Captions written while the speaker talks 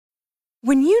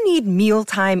When you need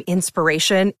mealtime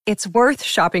inspiration, it's worth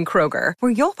shopping Kroger,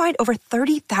 where you'll find over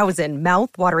 30,000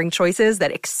 mouth-watering choices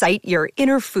that excite your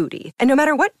inner foodie. And no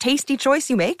matter what tasty choice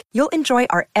you make, you'll enjoy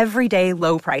our everyday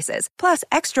low prices, plus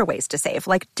extra ways to save,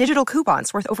 like digital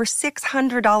coupons worth over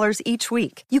 $600 each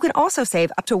week. You can also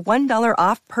save up to $1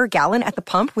 off per gallon at the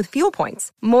pump with fuel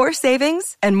points. More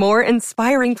savings and more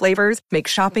inspiring flavors make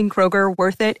shopping Kroger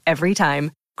worth it every time.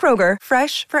 Kroger,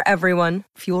 fresh for everyone.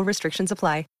 Fuel restrictions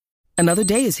apply. Another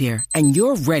day is here, and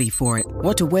you're ready for it.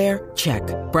 What to wear? Check.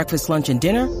 Breakfast, lunch, and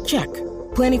dinner? Check.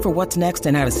 Planning for what's next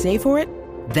and how to save for it?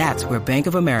 That's where Bank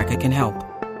of America can help.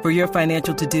 For your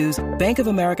financial to-dos, Bank of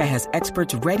America has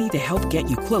experts ready to help get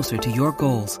you closer to your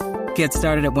goals. Get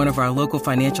started at one of our local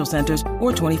financial centers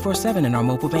or 24/7 in our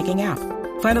mobile banking app.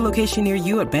 Find a location near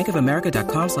you at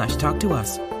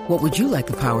bankofamerica.com/talktous. What would you like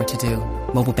the power to do?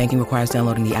 Mobile banking requires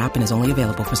downloading the app and is only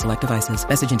available for select devices.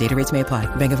 Message and data rates may apply.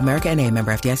 Bank of America N.A.,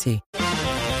 member FDIC.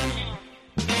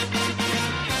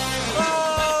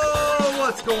 Oh,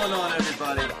 what's going on,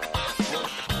 everybody?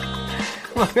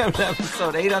 Welcome to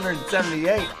episode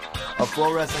 878 of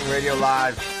Flow Wrestling Radio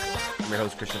Live. I'm your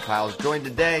host, Christian Pyles, joined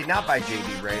today not by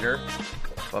JD Raider,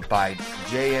 but by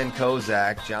JN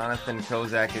Kozak. Jonathan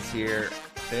Kozak is here.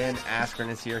 Ben Askren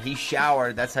is here. He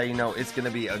showered. That's how you know it's going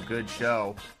to be a good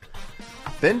show.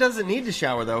 Ben doesn't need to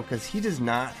shower, though, because he does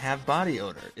not have body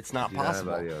odor. It's not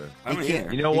possible. Body odor. He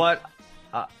can't. You know what?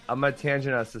 I'm going to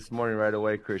tangent us this morning right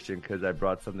away, Christian, because I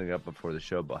brought something up before the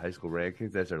show about high school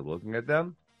rankings. I started looking at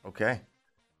them. Okay.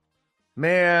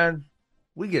 Man,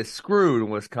 we get screwed in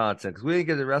Wisconsin because we didn't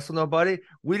get to wrestle nobody.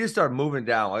 We just start moving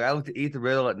down. Like, I looked at Ethan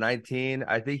Riddle at 19.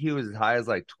 I think he was as high as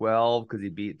like 12 because he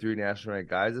beat 3 national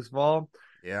ranked guys this fall.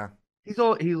 Yeah. He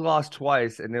lost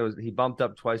twice, and he bumped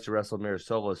up twice to wrestle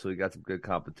Mirasolo, so he got some good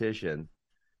competition.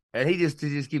 And he just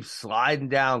keeps sliding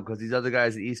down because these other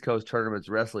guys at East Coast tournaments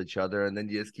wrestle each other, and then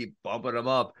you just keep bumping them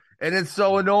up, and it's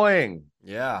so annoying.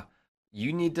 Yeah.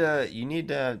 You need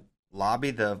to lobby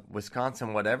the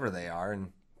Wisconsin whatever they are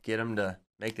and get them to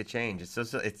make the change.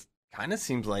 It's kind of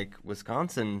seems like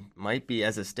Wisconsin might be,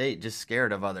 as a state, just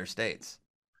scared of other states.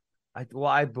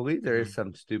 I believe there is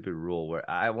some stupid rule where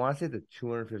I want to say the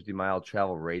 250-mile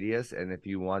travel radius, and if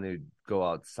you want to go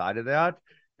outside of that,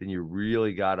 then you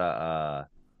really gotta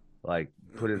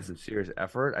put in some serious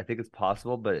effort. I think it's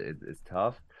possible, but it's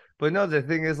tough. But no, the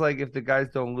thing is, like, if the guys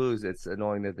don't lose, it's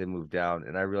annoying that they move down,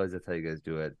 and I realize that's how you guys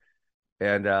do it.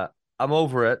 And I'm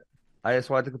over it. I just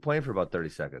wanted to complain for about 30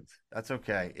 seconds. That's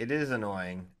okay. It is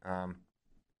annoying.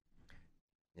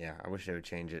 Yeah, I wish they would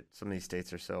change it. Some of these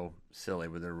states are so silly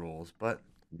with their rules, but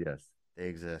yes, they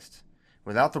exist.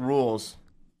 Without the rules,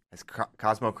 as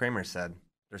Cosmo Kramer said,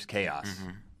 there's chaos.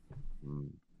 Mm-hmm.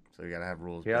 So you got to have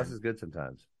rules. Chaos is good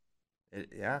sometimes.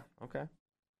 Yeah, okay.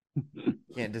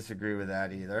 Can't disagree with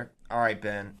that either. All right,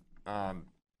 Ben.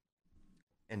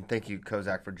 And thank you,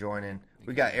 Kozak, for joining.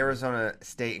 We got Arizona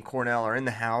State and Cornell are in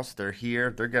the house. They're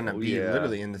here. They're going to be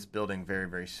literally in this building very,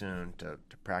 very soon to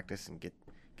practice and get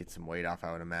some weight off,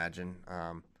 I would imagine.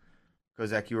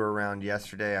 Kozak, you were around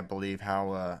yesterday, I believe.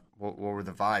 How what were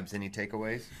the vibes? Any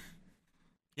takeaways?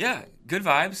 Yeah, good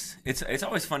vibes. It's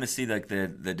always fun to see like the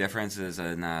differences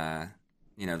in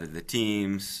the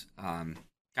teams, kind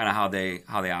of how they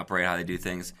operate, how they do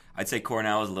things. I'd say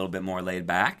Cornell is a little bit more laid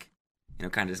back.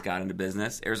 Kind of just got into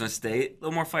business. Arizona State a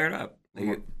little more fired up.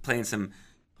 They playing some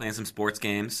sports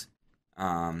games.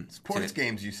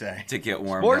 Games, you say? To get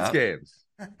warmed sports up. Sports games.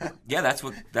 Yeah,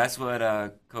 that's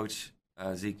what Coach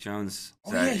Zeke Jones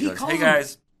said. He goes, calls hey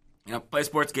guys, play a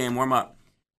sports game, warm up.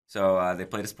 So they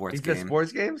played a sports game. He said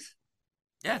sports games?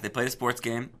 Yeah, they played a sports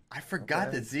game. I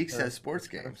forgot that Zeke says sports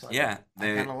games. Yeah, I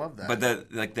kind of love that.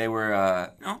 But they were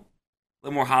a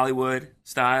little more Hollywood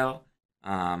style.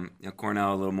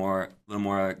 Cornell a little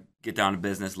more get down to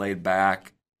business, laid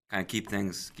back, kind of keep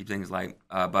things light.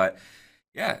 But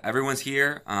yeah, everyone's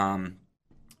here.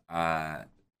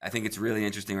 I think it's really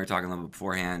interesting. We were talking a little bit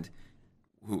beforehand.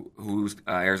 Who's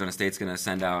Arizona State's going to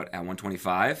send out at 125?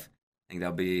 I think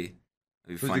that'll be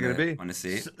Who's fun, it gonna be? fun to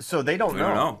see. So they don't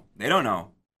know. They don't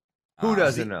know. Who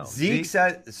doesn't know? Zeke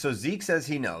says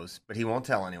he knows, but he won't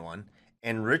tell anyone.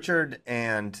 And Richard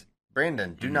and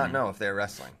Brandon do not know if they're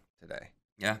wrestling today.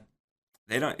 Yeah,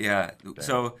 they don't. Yeah,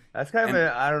 so that's kind of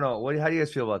I don't know. How do you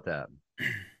guys feel about that?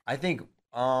 I think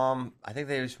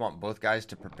they just want both guys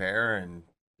to prepare and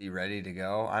be ready to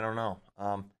go. I don't know.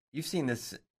 You've seen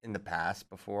this in the past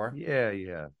before.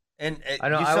 Yeah. And I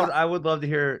know I would love to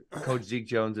hear Coach Zeke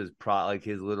Jones's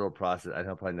his literal process. I know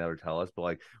he'll probably never tell us, but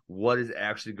like what is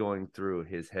actually going through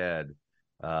his head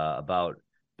about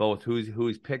both who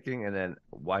he's picking and then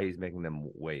why he's making them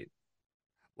wait.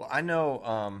 Well, I know.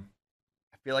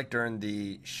 I feel like during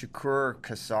the Shakur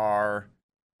Kassar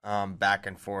back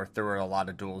and forth, there were a lot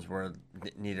of duels where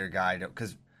neither guy,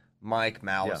 because Mike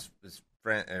Mal was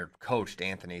friend or coached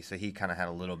Anthony, so he kind of had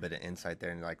a little bit of insight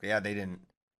there, and like, they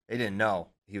didn't know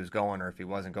he was going or if he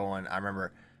wasn't going. I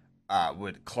remember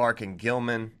with Clark and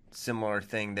Gilman, similar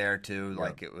thing there too.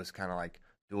 Like it was kind of like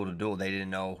duel to duel. They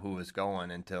didn't know who was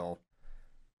going until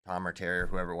Tom or Terry or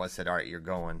whoever it was said, "All right, you're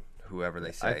going." Whoever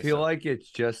they say. I feel like it's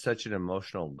just such an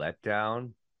emotional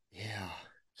letdown. Yeah.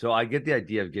 So I get the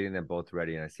idea of getting them both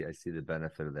ready, and I see the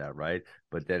benefit of that, right?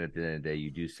 But then at the end of the day,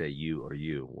 you do say you or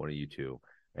you, one of you two,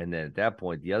 and then at that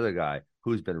point, the other guy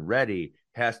who's been ready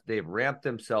they've ramped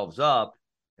themselves up,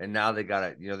 and now they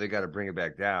gotta bring it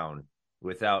back down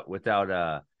without.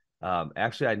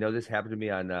 Actually, I know this happened to me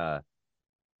on a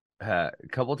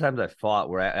couple of times I fought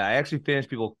where I actually finished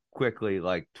people quickly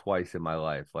like twice in my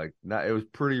life. Like, not, it was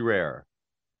pretty rare,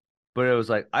 but it was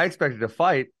like I expected a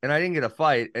fight and I didn't get a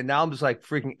fight, and now I'm just like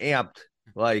freaking amped,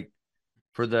 like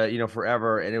for the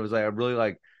forever. And it was like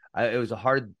it was a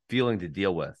hard feeling to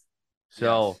deal with.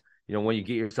 So when you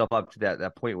get yourself up to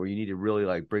that point where you need to really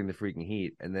like bring the freaking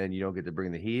heat, and then you don't get to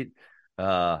bring the heat,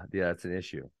 that's an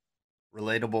issue.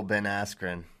 Relatable Ben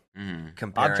Askren.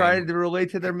 I'm trying to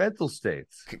relate to their mental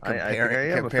states. I think I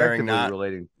am comparing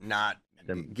relating. Not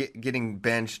getting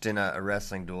benched in a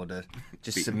wrestling duel to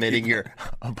just submitting your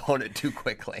opponent too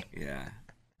quickly. Yeah.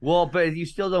 Well, but you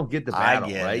still don't get the battle,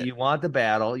 right? It. You want the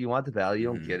battle. You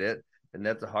don't get it, and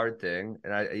that's a hard thing.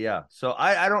 And so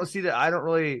I don't see that. I don't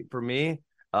really, for me,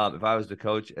 if I was the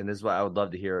coach, and this is what I would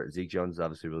love to hear. Zeke Jones is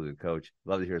obviously a really good coach.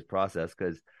 Love to hear his process,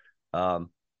 because I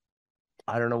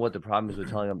don't know what the problem is with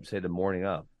telling them, say, the morning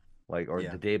of, like, or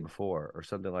the day before or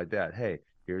something like that. Hey,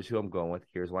 here's who I'm going with.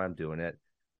 Here's why I'm doing it.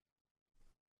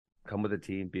 Come with the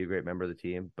team, be a great member of the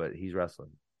team, but he's wrestling.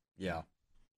 Yeah.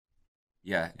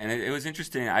 Yeah, and it was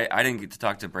interesting. I didn't get to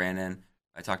talk to Brandon.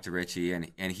 I talked to Richie,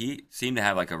 and he seemed to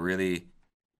have like a really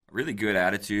good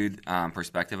attitude,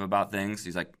 perspective about things.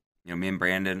 He's like, me and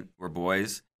Brandon, we're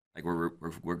boys. Like,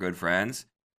 we're good friends.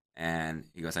 And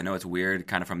he goes, I know it's weird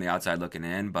kind of from the outside looking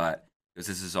in, but because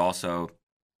this is also,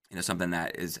 something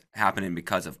that is happening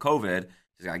because of COVID.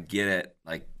 He's like, I get it.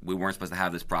 Like, we weren't supposed to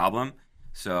have this problem.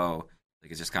 So, like,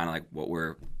 it's just kind of like what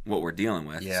we're dealing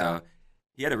with. Yeah. So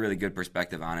he had a really good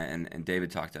perspective on it. And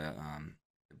David talked to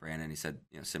Brandon. He said,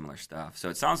 similar stuff. So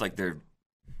it sounds like they're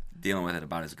dealing with it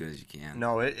about as good as you can.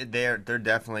 No, they're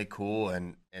definitely cool.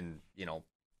 And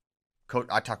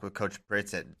I talked with Coach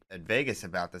Pritz at Vegas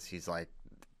about this. He's like,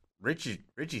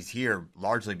 Richie's here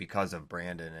largely because of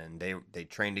Brandon, and they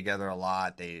train together a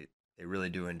lot. They really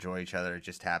do enjoy each other. It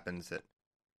just happens that,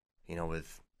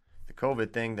 with the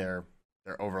COVID thing, they're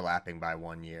overlapping by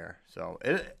 1 year. So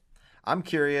I'm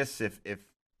curious if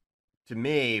to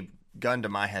me, gun to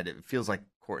my head, it feels like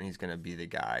Courtney's going to be the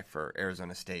guy for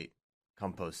Arizona State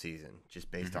come postseason,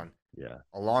 just based on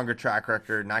a longer track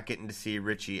record, not getting to see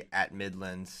Richie at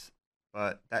Midlands.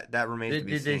 But that remains to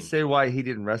be seen. Did they say why he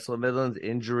didn't wrestle at Midlands?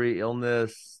 Injury,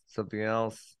 illness, something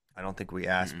else? I don't think we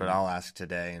asked, but I'll ask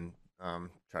today and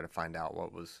try to find out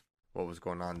what was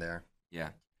going on there. Yeah.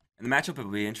 And the matchup will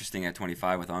be interesting at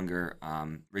 25 with Unger.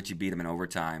 Richie beat him in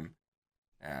overtime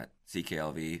at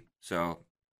CKLV. So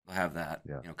we'll have that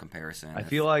comparison. I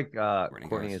feel like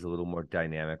Courtney is a little more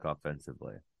dynamic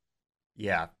offensively.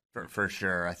 Yeah. For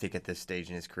sure, I think at this stage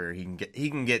in his career,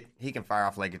 he can fire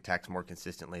off leg attacks more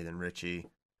consistently than Richie.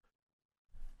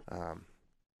 But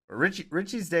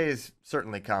Richie's day is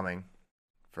certainly coming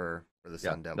for the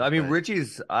Sun Devils. I mean,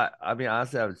 Richie's. I mean,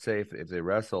 honestly, I would say if they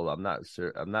wrestled, I'm not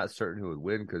certain who would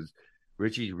win, because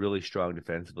Richie's really strong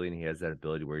defensively, and he has that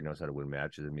ability where he knows how to win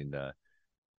matches. I mean, the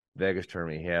Vegas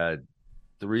tournament, he had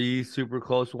 3 super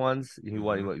close ones. He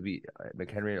won. He beat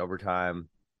McHenry in overtime.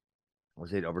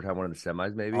 Was it overtime, one of the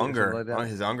semis, maybe? Unger, like that?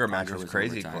 his Unger match was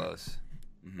crazy overtime. close.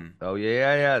 Mm-hmm. Oh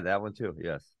yeah, that one too.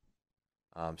 Yes.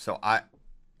 So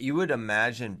you would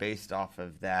imagine, based off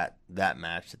of that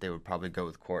match, that they would probably go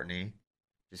with Courtney,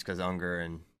 just because Unger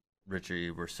and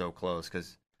Richie were so close.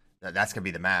 Because that's gonna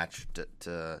be the match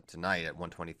to tonight at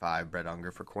 125. Brett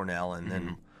Unger for Cornell, and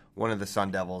then one of the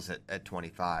Sun Devils at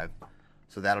 25.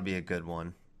 So that'll be a good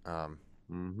one.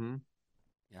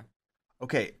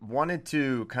 Okay, wanted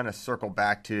to kind of circle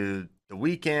back to the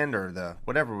weekend, or the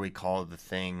whatever we call the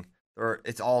thing, or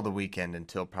it's all the weekend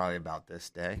until probably about this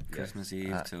day. Christmas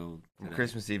Eve till today.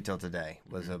 Christmas Eve till today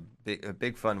was a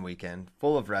big fun weekend,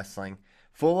 full of wrestling,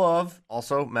 full of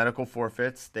also medical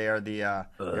forfeits. They are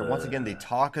they're once again the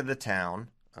talk of the town.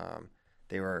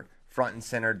 They were front and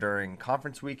center during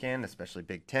conference weekend, especially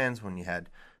Big Tens, when you had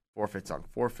forfeits on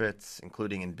forfeits,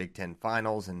 including in Big Ten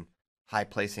finals and high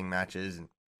placing matches. And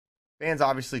fans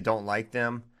obviously don't like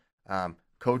them.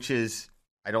 Coaches,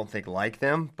 I don't think like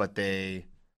them, but it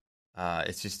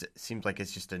seems like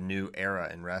it's just a new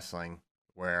era in wrestling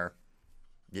where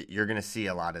you're going to see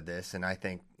a lot of this. And I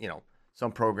think,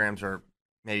 some programs are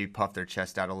maybe puff their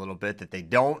chest out a little bit that they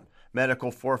don't medical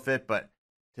forfeit, but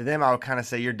to them, I would kind of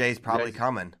say your day's probably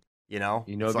coming, It'd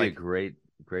be a great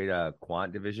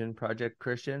quant division project,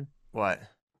 Christian. What?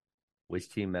 Which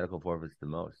team medical forfeits the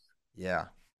most? Yeah.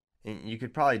 And you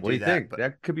could probably do that. What do you think? But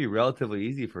that could be relatively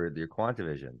easy for your quant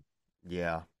division.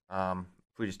 Yeah.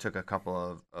 If we just took a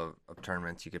couple of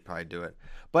tournaments, you could probably do it.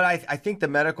 But I think the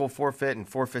medical forfeit and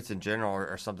forfeits in general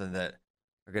are something that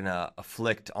are going to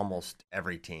afflict almost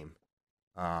every team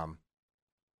at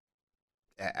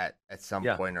some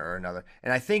point or another.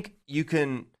 And I think you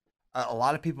can a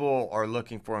lot of people are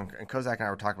looking for, and Kozak and I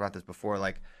were talking about this before,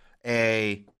 like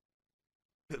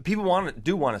people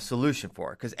want a solution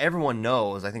for it because everyone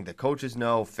knows. I think the coaches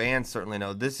know, fans certainly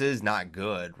know this is not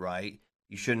good, right?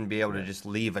 You shouldn't be able to just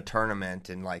leave a tournament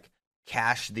and like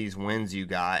cash these wins you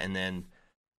got and then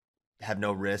have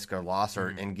no risk or loss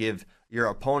and give your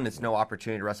opponents no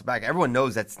opportunity to wrestle back. Everyone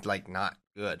knows that's like not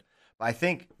good. But I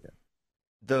think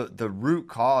the root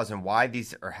cause and why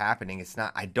these are happening, it's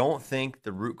not. I don't think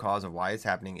the root cause of why it's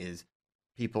happening is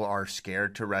people are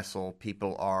scared to wrestle.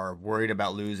 People are worried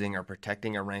about losing or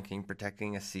protecting a ranking,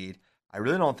 protecting a seed. I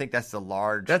really don't think that's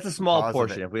That's a small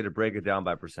portion if we had to break it down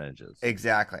by percentages.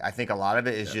 Exactly. I think a lot of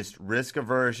it is just risk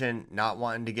aversion, not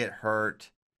wanting to get hurt.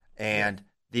 And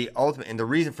the ultimate, and the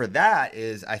reason for that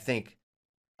is I think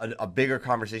a bigger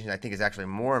conversation I think is actually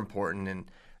more important.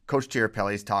 And Coach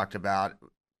Chiarapelli's talked about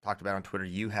on Twitter,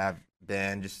 you have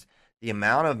been just the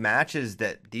amount of matches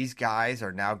that these guys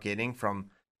are now getting from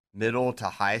middle to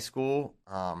high school.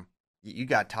 You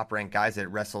got top ranked guys that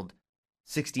wrestled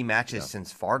 60 matches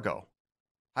since Fargo.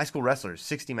 High school wrestlers,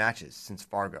 60 matches since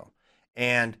Fargo.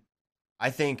 And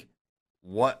I think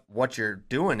what you're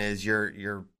doing is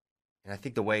you're and I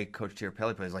think the way Coach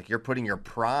Chiarapelli plays, like you're putting your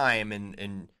prime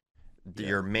and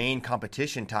your main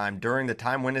competition time during the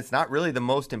time when it's not really the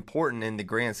most important in the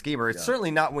grand scheme, or it's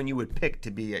certainly not when you would pick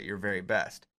to be at your very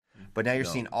best. But now you're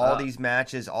seeing all these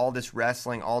matches, all this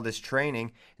wrestling, all this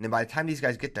training, and then by the time these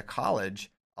guys get to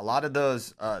college, a lot of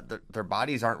those their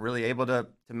bodies aren't really able to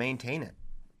maintain it.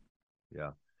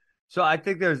 Yeah. So I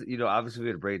think there's, obviously we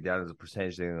had to break it down as a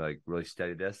percentage thing, like really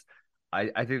study this.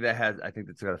 I think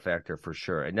that's got a factor for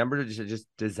sure. And number two, just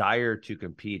desire to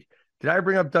compete. Did I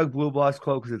bring up Doug Bluebaugh's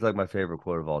quote? Because it's like my favorite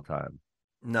quote of all time.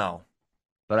 No.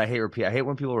 But I hate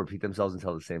when people repeat themselves and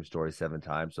tell the same story 7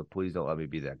 times. So please don't let me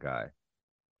be that guy.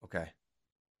 Okay.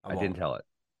 I didn't tell it.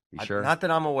 You sure? Not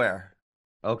that I'm aware.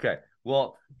 Okay.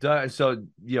 Well,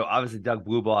 obviously Doug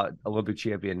Bluebaugh, Olympic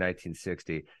champion in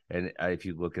 1960, and if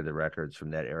you look at the records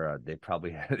from that era, they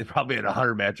probably had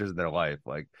 100 matches in their life,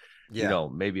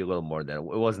 maybe a little more than that.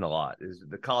 It wasn't a lot.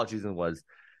 The college season was,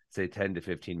 say, 10 to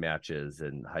 15 matches,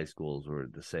 and high schools were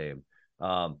the same.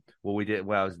 What we did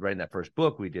when I was writing that first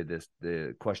book, we did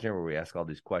the questionnaire where we ask all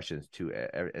these questions to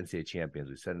NCAA champions.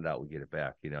 We send it out, we get it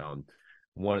back. And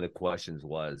one of the questions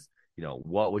was,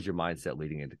 what was your mindset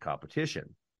leading into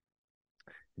competition?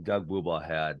 Doug Bluebaugh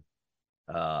had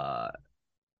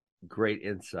great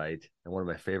insight, and one of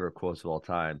my favorite quotes of all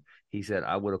time. He said,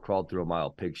 "I would have crawled through a mile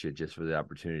of pig shit just for the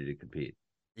opportunity to compete."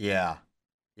 Yeah.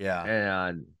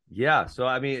 And so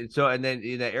I mean, and then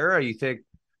in the era, you think,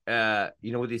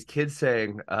 with these kids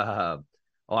saying, "Oh,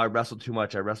 I wrestled too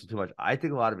much. I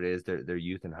think a lot of it is their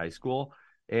youth in high school.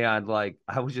 And like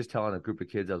I was just telling a group of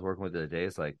kids I was working with the other day,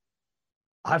 it's like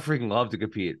I freaking love to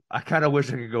compete. I kind of wish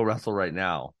I could go wrestle right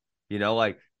now.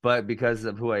 But because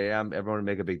of who I am, everyone would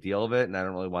make a big deal of it, and I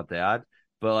don't really want that.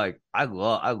 But like, I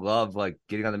love like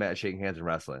getting on the mat, shaking hands, and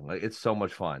wrestling. Like, it's so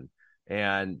much fun.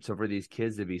 And so for these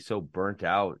kids to be so burnt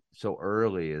out so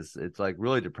early it's like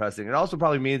really depressing. It also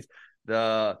probably means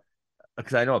because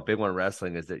I know a big one in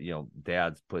wrestling is that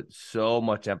dads put so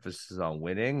much emphasis on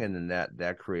winning, and then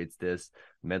that creates this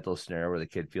mental snare where the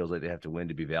kid feels like they have to win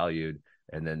to be valued,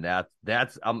 and then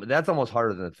that's almost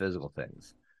harder than the physical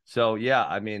things. So yeah,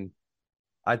 I mean,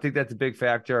 I think that's a big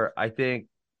factor. I think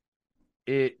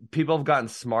people have gotten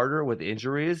smarter with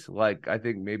injuries. Like I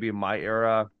think maybe in my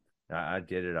era, I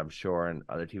did it, I'm sure, and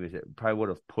other teams probably would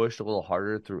have pushed a little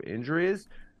harder through injuries,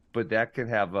 but that can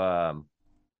have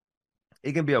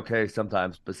it can be okay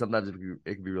sometimes, but sometimes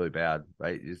it can be really bad,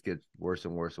 right? It just gets worse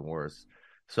and worse and worse.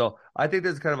 So I think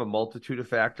there's kind of a multitude of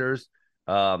factors.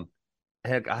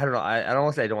 Heck, I don't know. I don't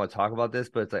want to say I don't want to talk about this,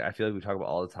 but it's like I feel like we talk about it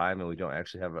all the time and we don't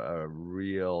actually have a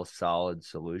real solid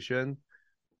solution.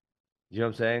 You know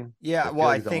what I'm saying? Yeah.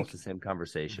 I think almost the same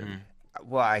conversation. Mm-hmm.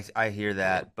 Well, I hear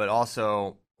that, but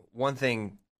also one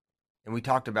thing And we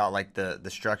talked about like the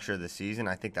structure of the season.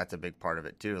 I think that's a big part of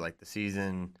it too. Like the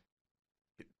season,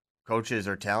 coaches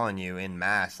are telling you in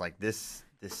mass, like this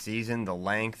season, the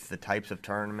length, the types of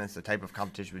tournaments, the type of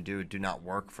competition we do not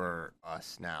work for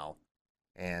us now,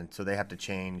 and so they have to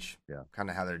change kind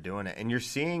of how they're doing it. And you're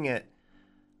seeing it.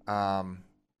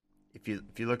 If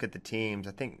you look at the teams,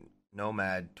 I think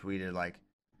Nomad tweeted like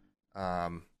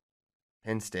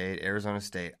Penn State, Arizona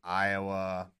State,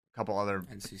 Iowa, a couple other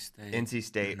NC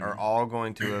State are all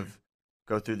going to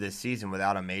go through this season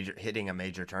without hitting a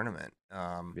major tournament.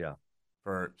 Those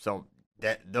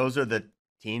are the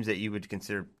teams that you would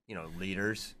consider,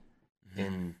 leaders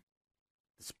in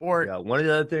the sport. Yeah, one of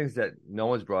the other things that no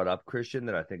one's brought up, Christian,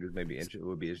 that I think is maybe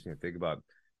would be interesting to think about,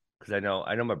 because I know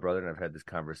my brother and I've had this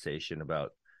conversation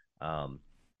about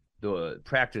the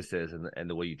practices and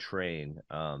the way you train.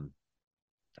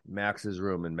 Max's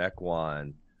room in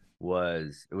Mequon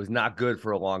was not good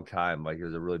for a long time. Like, it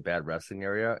was a really bad wrestling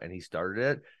area, and he started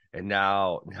it, and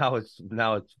now it's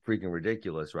freaking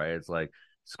ridiculous, right? It's like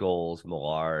Scholes,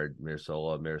 Millard,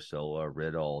 Mirsola,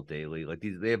 Riddle, Daly, like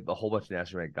they have a whole bunch of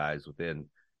national ranked guys within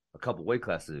a couple weight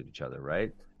classes of each other,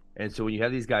 right? And so when you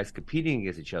have these guys competing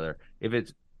against each other, if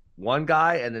it's one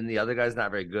guy and then the other guy's not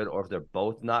very good, or if they're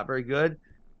both not very good,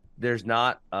 there's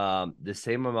not the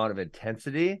same amount of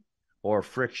intensity or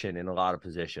friction in a lot of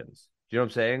positions. Do you know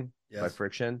what I'm saying? Yes. By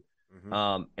friction.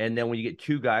 Mm-hmm. And then when you get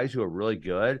two guys who are really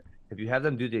good, if you have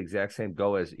them do the exact same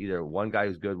go as either one guy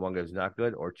who's good, one guy who's not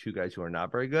good, or two guys who are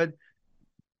not very good,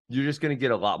 you're just going to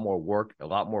get a lot more work, a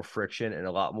lot more friction, and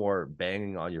a lot more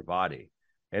banging on your body.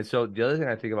 And so the other thing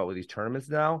I think about with these tournaments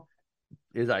now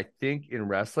is I think in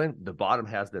wrestling, the bottom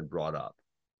has been brought up,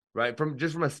 right? From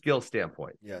a skill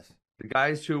standpoint. Yes. The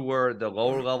guys who were the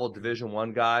lower level Division I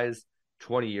guys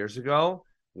 20 years ago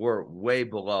were way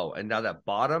below. And now that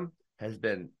bottom has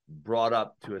been brought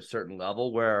up to a certain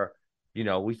level where, we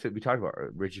talked about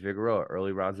Richie Figueroa,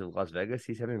 early rounds of Las Vegas.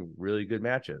 He's having really good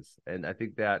matches. And I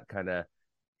think that kind of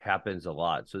happens a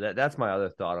lot. So that's my other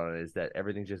thought on it, is that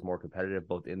everything's just more competitive,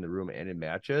 both in the room and in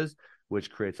matches, which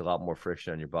creates a lot more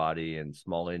friction on your body and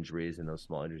small injuries, and those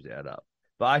small injuries add up.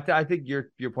 But I think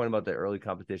your point about the early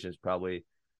competition is probably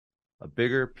a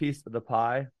bigger piece of the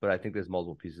pie, but I think there's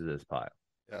multiple pieces of this pie.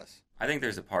 Yes. I think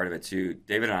there's a part of it too.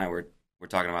 David and I were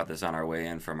talking about this on our way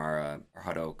in from our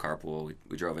Hutto carpool.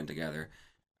 We drove in together.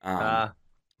 But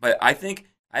I think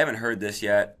I haven't heard this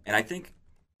yet, and I think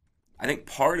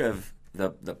part of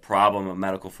the problem of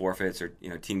medical forfeits, or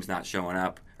teams not showing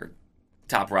up, or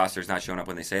top rosters not showing up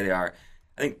when they say they are,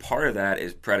 I think part of that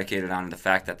is predicated on the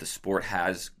fact that the sport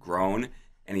has grown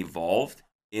and evolved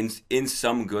in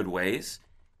some good ways,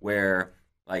 where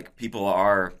like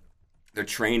they're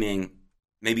training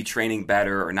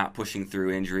better, or not pushing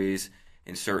through injuries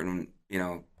in certain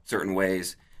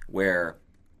ways where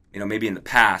maybe in the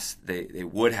past they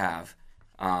would have,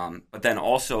 but then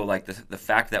also like the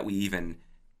fact that we even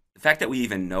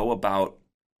know about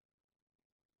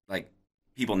like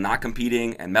people not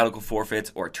competing and medical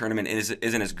forfeits, or a tournament isn't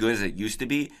as good as it used to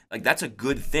be, like that's a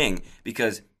good thing,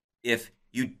 because if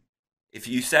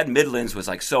you said Midlands was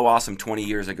like so awesome 20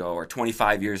 years ago or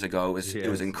 25 years ago, it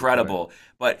was incredible. Right.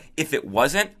 But if it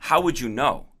wasn't, how would you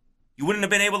know? You wouldn't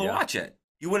have been able to watch it.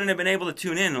 You wouldn't have been able to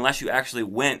tune in unless you actually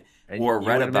went or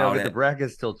read about it. The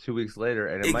brackets till 2 weeks later,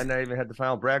 and it might not even have the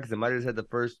final brackets. It might have just had the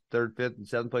first, third, fifth, and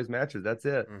seventh place matches. That's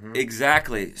it. Mm-hmm.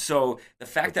 Exactly. So the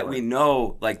fact that we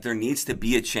know like there needs to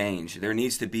be a change, there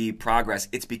needs to be progress,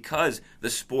 it's because the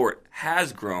sport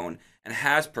has grown and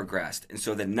has progressed. And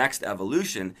so the next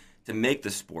evolution to make the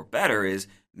sport better is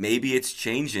maybe it's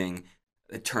changing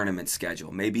the tournament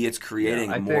schedule. Maybe it's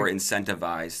creating a more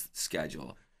incentivized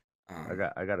schedule. I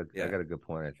got a good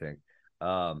point, I think.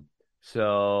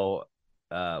 So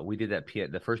we did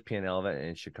the first PNL event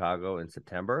in Chicago in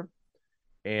September,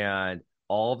 and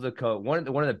all of the one of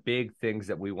the big things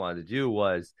that we wanted to do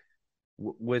was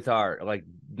with our like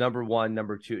number one,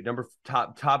 number two,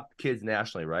 top kids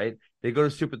nationally, right? They go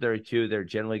to Super 32. They're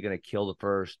generally going to kill the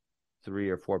first 3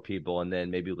 or 4 people, and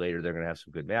then maybe later they're going to have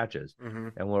some good matches. Mm-hmm.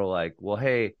 And we're like, well,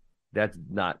 hey, that's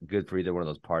not good for either one of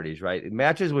those parties, right?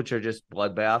 Matches which are just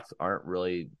bloodbaths aren't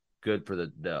really good for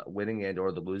the winning end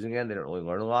or the losing end. They don't really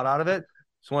learn a lot out of it.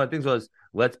 So one of the things was,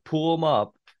 let's pool them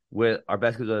up with our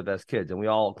best kids are the best kids. And we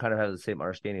all kind of have the same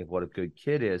understanding of what a good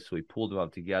kid is. So we pulled them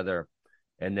up together,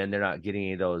 and then they're not getting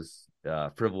any of those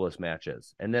frivolous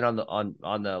matches. And then on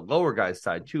the lower guys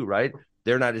side too, right?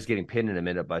 They're not just getting pinned in a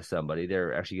minute by somebody.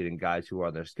 They're actually getting guys who are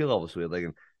on their skill level. So we have like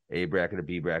an A bracket, a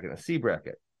B bracket, and a C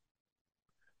bracket.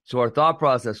 So our thought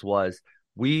process was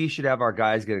we should have our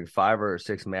guys getting 5 or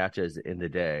 6 matches in the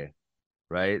day,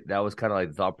 right? That was kind of like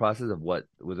the thought process of what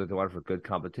they wanted for good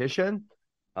competition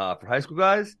for high school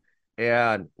guys.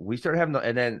 And we started having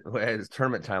and then it's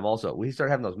tournament time also. We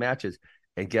started having those matches,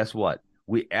 and guess what?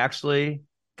 We actually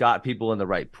got people in the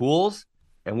right pools,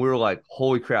 and we were like,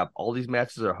 "Holy crap! All these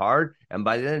matches are hard." And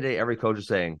by the end of the day, every coach is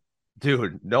saying,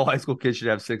 "Dude, no high school kid should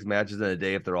have 6 matches in a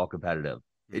day if they're all competitive."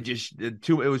 It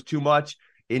was too much.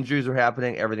 Injuries were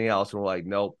happening, everything else, and we're like,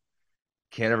 "Nope,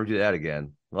 can't ever do that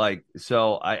again." Like,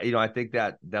 so I think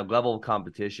that level of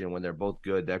competition when they're both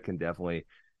good, that can definitely.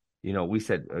 We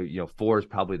said, 4 is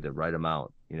probably the right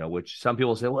amount, which some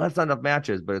people say, well, that's not enough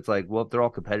matches, but it's like, well, if they're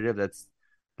all competitive, that's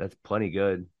plenty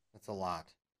good. That's a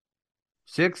lot.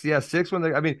 6, yeah, 6 when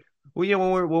when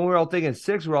we're all thinking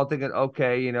 6, we're all thinking,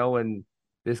 okay, when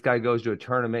this guy goes to a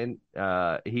tournament,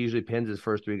 he usually pins his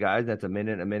first 3 guys. That's a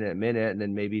minute, and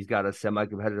then maybe he's got a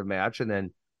semi-competitive match, and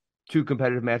then 2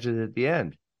 competitive matches at the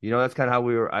end. That's kind of how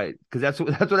we were, because that's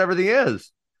what everything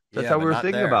is. That's how we were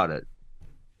thinking about it.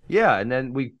 Yeah, and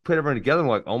then we put everyone together and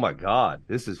we're like, oh my God,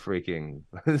 this is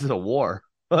a war.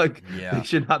 Like, they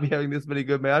should not be having this many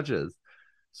good matches.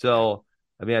 So,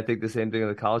 I think the same thing in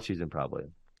the college season probably.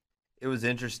 It was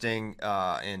interesting,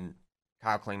 in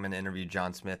Kyle Klingman interviewed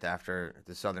John Smith after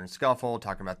the Southern Scuffle,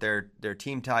 talking about their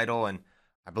team title, and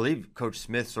I believe Coach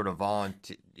Smith sort of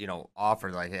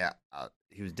offered, like,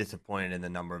 he was disappointed in the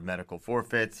number of medical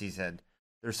forfeits. He said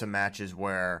there's some matches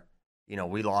where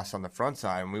we lost on the front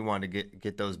side, and we wanted to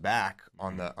get those back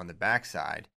on the back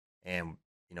side. And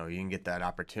you can get that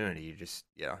opportunity. You just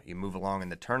you move along in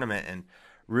the tournament, and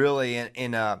really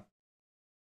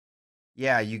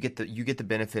you get the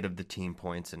benefit of the team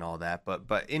points and all that.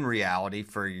 But in reality,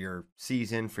 for your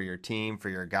season, for your team, for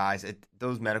your guys,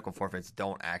 those medical forfeits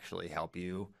don't actually help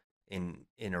you in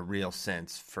a real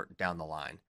sense for down the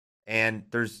line. And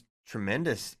there's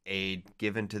tremendous aid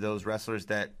given to those wrestlers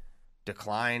that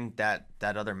decline that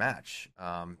other match,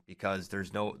 because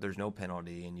there's no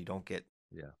penalty, and you don't get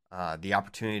the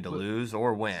opportunity to lose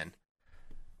or win.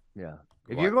 Yeah,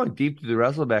 if you're going deep to the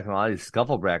wrestle back in a lot of these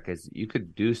scuffle brackets, you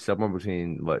could do somewhere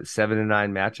between 7 and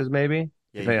 9 matches, maybe,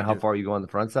 depending on how far you go on the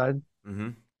front side. Mm-hmm.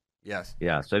 Yes.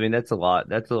 Yeah. So that's a lot.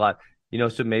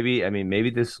 So maybe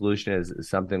the solution is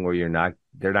something where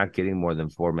they're not getting more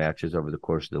than 4 matches over the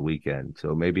course of the weekend.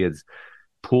 So maybe it's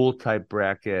pool type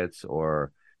brackets,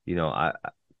 or I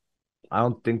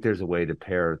don't think there's a way to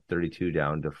pare 32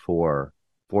 down to four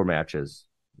matches.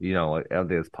 I don't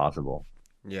think it's possible.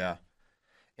 Yeah.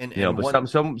 And but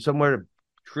somewhere to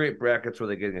create brackets where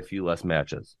they're getting a few less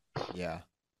matches. Yeah.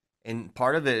 And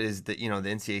part of it is that, the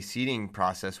NCAA seeding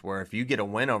process, where if you get a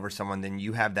win over someone, then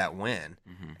you have that win.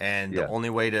 Mm-hmm. And the only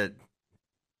way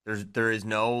there is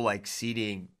no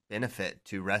seeding benefit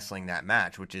to wrestling that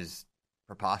match, which is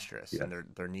preposterous. Yeah. And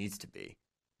there needs to be.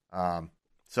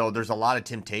 So there's a lot of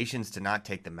temptations to not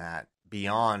take the mat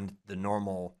beyond the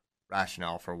normal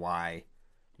rationale for why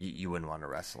you wouldn't want to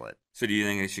wrestle it. So do you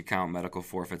think they should count medical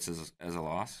forfeits as a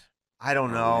loss? I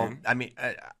don't know.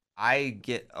 I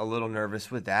get a little nervous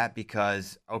with that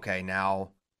because, okay,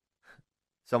 now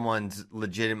someone's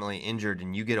legitimately injured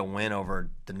and you get a win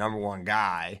over the number one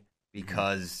guy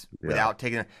because without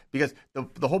taking – because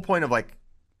the whole point of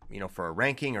for a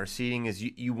ranking or seeding is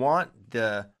you want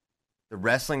the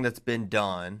wrestling that's been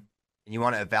done, and you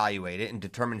want to evaluate it and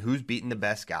determine who's beaten the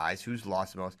best guys, who's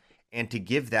lost the most, and to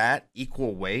give that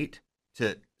equal weight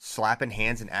to slapping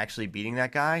hands and actually beating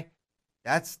that guy,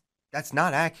 that's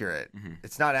not accurate. Mm-hmm.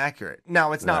 It's not accurate.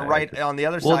 Now, it's not right accurate. On the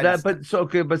other side.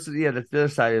 The other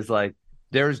side is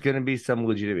there's going to be some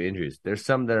legitimate injuries. There's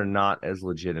some that are not as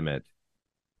legitimate.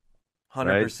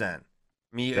 100%.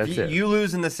 Right? If you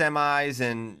lose in the semis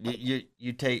and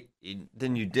you take,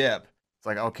 then you dip. It's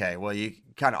like, okay, well, you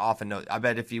kind of often know. I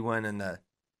bet if you win in the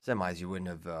semis, you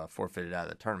wouldn't have forfeited out of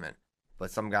the tournament. But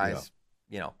some guys,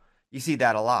 you see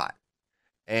that a lot.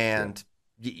 And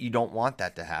you don't want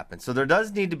that to happen. So there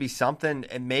does need to be something,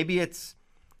 and maybe it's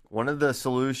one of the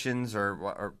solutions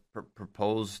or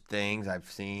proposed things I've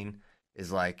seen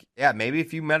is maybe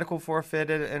if you medical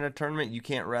forfeit in a tournament, you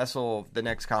can't wrestle the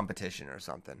next competition or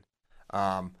something.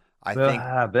 I think,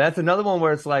 but that's another one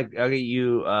where it's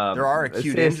there are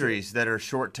acute injuries that are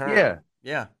short term.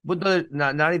 Yeah, but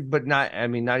not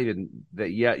even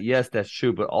that. Yeah, yes, that's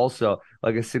true. But also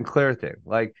a Sinclair thing,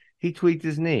 he tweaked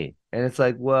his knee, and it's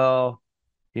what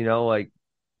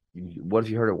if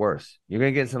you hurt it worse? You're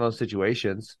gonna get in some of those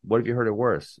situations. What if you hurt it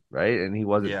worse, right? And he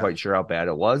wasn't quite sure how bad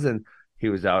it was, and he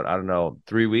was out. I don't know,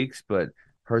 3 weeks, but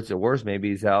hurts it worse, maybe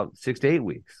he's out 6 to 8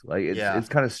 weeks. It's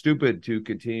kind of stupid to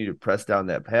continue to press down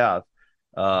that path.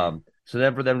 So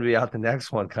then for them to be out the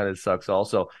next one kind of sucks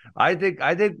also. I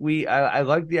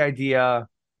like the idea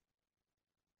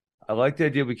I like the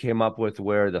idea we came up with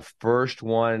where the first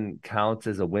one counts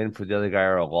as a win for the other guy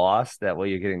or a loss. That way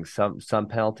you're getting some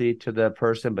penalty to the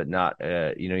person, but not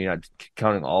you're not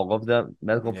counting all of the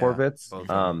medical forfeits. both of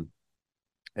them.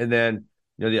 And then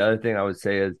the other thing I would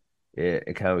say is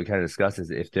we kind of discussed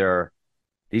is if there are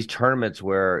these tournaments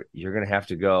where you're going to have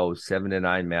to go 7 to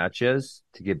 9 matches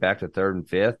to get back to third and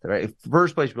fifth, right? If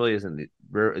first place really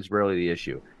it's rarely the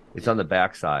issue. It's on the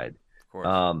backside. Of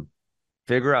course.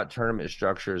 Figure out tournament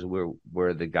structures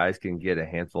where the guys can get a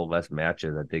handful less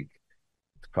matches. I think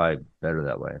it's probably better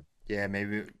that way. Yeah,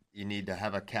 maybe you need to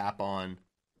have a cap on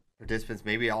participants.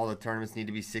 Maybe all the tournaments need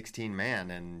to be 16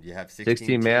 man, and you have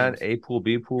 16 man, teams. A pool,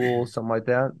 B pool, something like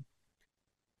that.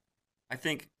 I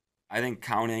think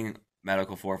counting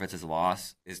medical forfeits as a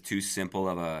loss is too simple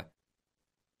of a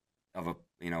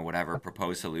whatever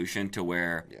proposed solution to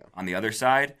where on the other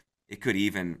side it could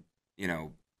even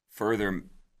further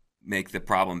make the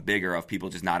problem bigger of people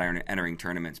just not entering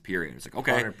tournaments, period. It's like,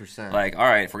 okay, 100%. like, all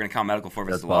right, if we're going to count medical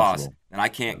forfeit as a possible. loss, then I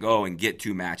can't go and get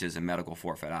 2 matches and medical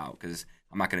forfeit out because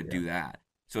I'm not going to do that.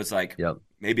 So it's like,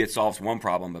 maybe it solves one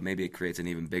problem, but maybe it creates an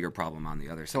even bigger problem on the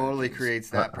other side. Totally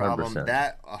creates that problem. 100%.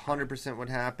 That 100% would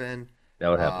happen. That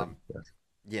would happen. Yes.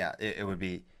 Yeah, it would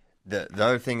be. The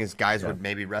other thing is guys would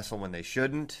maybe wrestle when they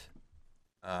shouldn't.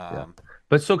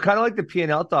 But so kind of like the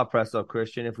P&L thought press though,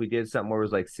 Christian, if we did something where it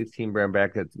was like 16 brand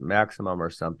brackets maximum or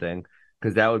something,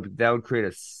 because that would create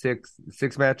a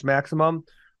six match maximum.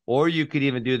 Or you could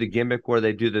even do the gimmick where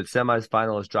they do the semis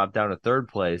finalists drop down to third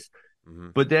place. Mm-hmm.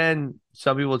 But then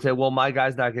some people would say, well, my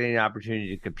guy's not getting an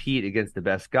opportunity to compete against the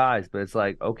best guys. But it's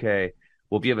like, okay,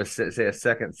 well, if you have a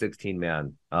second 16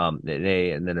 man, an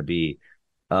A and then a B,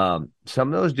 some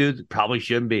of those dudes probably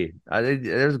shouldn't be.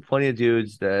 There's plenty of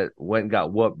dudes that went and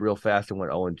got whooped real fast and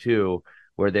went 0-2,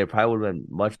 where they probably would have been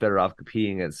much better off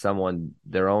competing against someone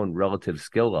their own relative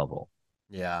skill level.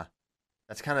 Yeah,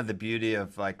 that's kind of the beauty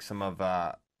of like some of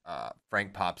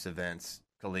Frank Pop's events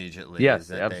collegiately.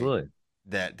 Yes, absolutely.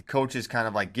 That the coaches kind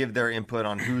of like give their input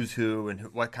on who's who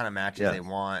and what kind of matches they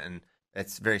want, and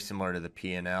it's very similar to the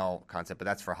P&L concept, but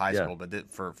that's for high school.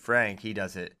 But for Frank, he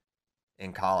does it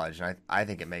in college, and I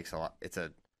think it makes a lot. It's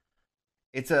a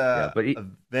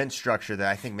event structure that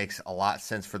I think makes a lot of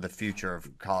sense for the future of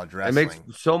college wrestling. It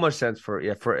makes so much sense for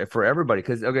everybody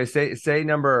because say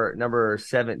number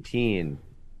 17.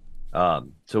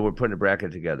 So we're putting a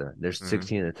bracket together. There's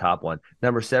 16 in the top one.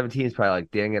 Number 17 is probably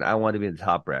like, dang it, I want to be in the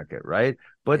top bracket, right?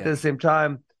 But at the same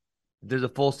time, there's a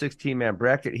full 16-man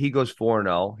bracket. He goes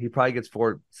 4-0. He probably gets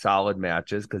 4 solid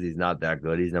matches because he's not that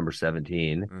good. He's number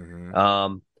 17.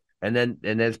 Mm-hmm. And then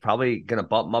it's probably going to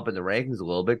bump him up in the rankings a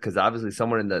little bit because obviously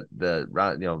someone in the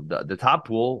round, the top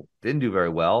pool didn't do very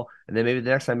well, and then maybe the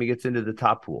next time he gets into the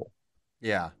top pool.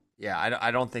 Yeah.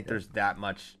 I don't think there's that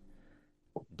much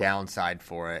downside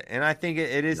for it, and I think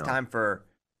it is time for,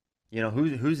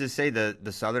 who's to say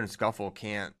the Southern Scuffle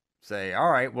can't say,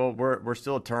 all right, well we're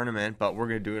still a tournament, but we're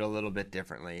going to do it a little bit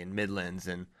differently in Midlands,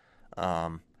 and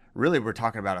really we're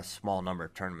talking about a small number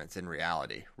of tournaments in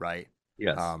reality, right?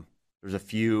 Yes. There's a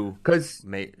few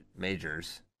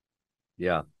majors.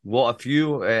 Yeah. Well, a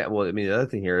few. The other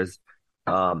thing here is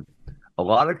a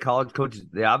lot of college coaches,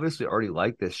 they obviously already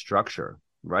like this structure,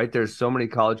 right? There's so many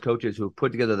college coaches who have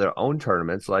put together their own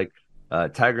tournaments, like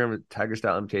Tiger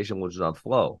Style Invitation, which was on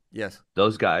Flow. Yes.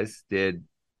 Those guys did,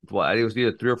 I think it was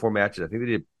either 3 or 4 matches. I think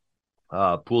they did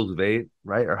pools of 8,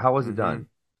 right? Or how was it done?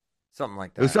 Something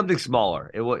like that. It was something smaller.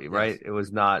 It was, yes. Right? It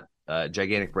was not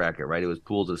gigantic bracket, right? It was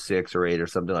pools of 6 or 8 or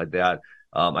something like that.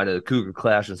 I know the Cougar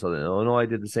Clash in Southern Illinois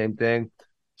did the same thing.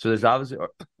 So there's obviously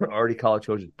already college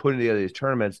coaches putting together these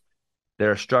tournaments that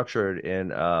are structured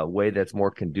in a way that's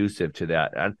more conducive to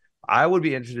that. And I would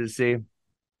be interested to see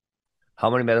how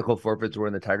many medical forfeits were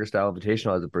in the Tiger Style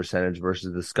Invitational as a percentage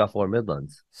versus the Scuffle or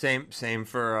Midlands. Same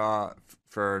for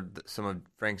some of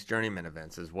Frank's Journeyman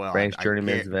events as well. Frank's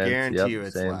Journeyman events. Guarantee you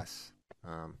it's less.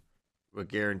 Would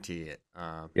guarantee it.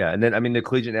 And then the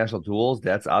Collegiate National Duels,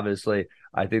 that's obviously,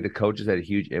 I think the coaches had a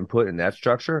huge input in that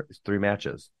structure. It's 3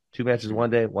 matches, 2 matches one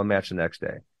day, 1 match the next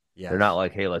day. Yeah, they're not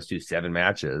like, hey, let's do 7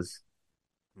 matches.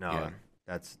 No,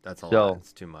 that's a lot.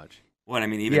 It's too much. Well,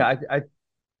 even I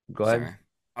go ahead. Sorry.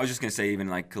 I was just gonna say, even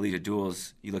like Collegiate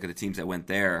Duels, you look at the teams that went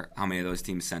there. How many of those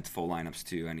teams sent full lineups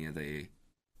to any of the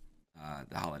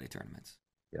holiday tournaments?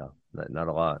 Yeah, not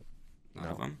a lot. None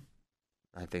of them.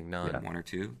 I think none. 1 or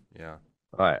 2. Yeah.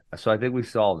 All right. So I think we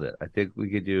solved it. I think we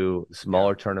could do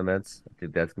smaller tournaments. I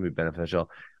think that's going to be beneficial.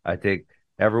 I think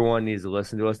everyone needs to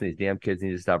listen to us, and these damn kids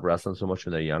need to stop wrestling so much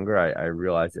when they're younger. I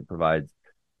realize it provides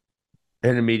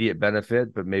an immediate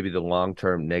benefit, but maybe the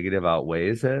long-term negative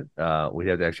outweighs it. We'd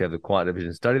have to actually have the quant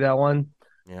division study that one.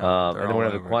 Yeah, And then we're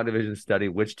gonna have a quant division study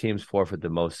which teams forfeit the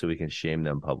most so we can shame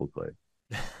them publicly.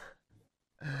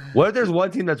 What if there's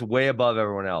one team that's way above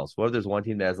everyone else? What if there's one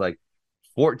team that has like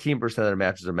 14% of their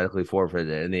matches are medically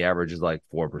forfeited and the average is like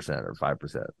 4% or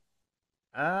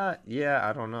 5%? Yeah,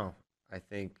 I don't know. I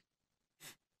think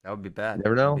that would be bad.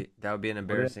 Never know. That would be an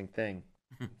embarrassing thing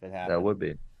if it happened. That would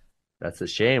be. That's a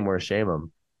shame. We're a shame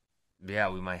them. Yeah,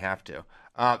 we might have to.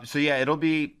 So yeah, it'll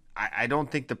be. I don't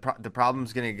think the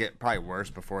problem's gonna get probably worse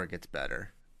before it gets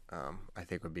better. I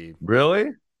think would be.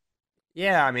 Really?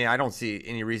 Yeah, I mean, I don't see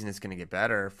any reason it's gonna get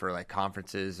better for like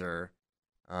conferences or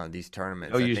these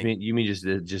tournaments. Oh, you mean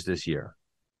just this year?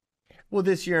 Well,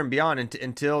 this year and beyond,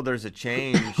 until there's a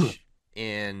change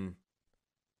in,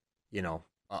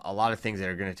 a lot of things that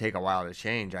are going to take a while to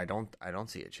change. I don't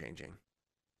see it changing.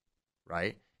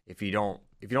 Right? If you don't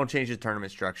change the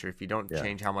tournament structure, if you don't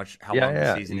change how long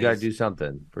the season is, you got to do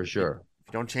something for sure. If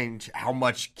you don't change how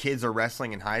much kids are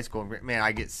wrestling in high school, man,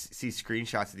 I see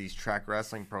screenshots of these track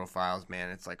wrestling profiles. Man,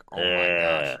 it's like, oh my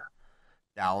gosh,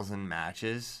 1,000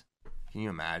 matches. Can you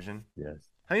imagine? Yes.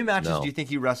 How many matches do you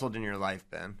think you wrestled in your life,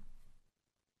 Ben?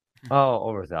 Oh,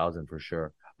 over 1,000 for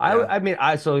sure. Yeah.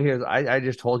 I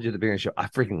just told you at the beginning of the show, I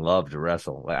freaking love to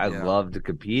wrestle. Like I love to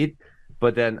compete.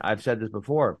 But then I've said this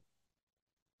before.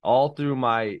 All through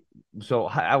I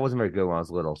wasn't very good when I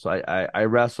was little. So I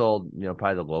wrestled,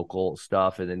 probably the local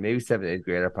stuff. And then maybe 7th, 8th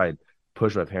grade, I probably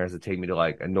pushed my parents to take me to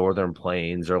like a Northern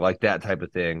Plains or like that type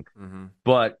of thing. Mm-hmm.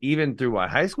 But even through my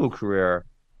high school career,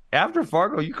 after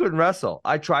Fargo, you couldn't wrestle.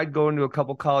 I tried going to a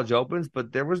couple college opens,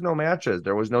 but there was no matches.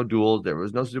 There was no duels. There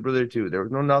was no Super 32. There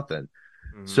was no nothing.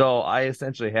 Mm-hmm. So I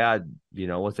essentially had,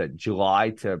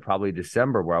 July to probably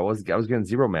December where I was getting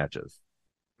 0 matches.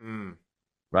 Mm.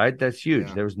 Right? That's huge.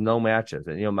 Yeah. There was no matches.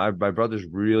 And, my brother's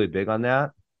really big on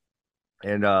that.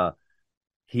 And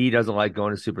he doesn't like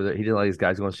going to Super. He didn't like his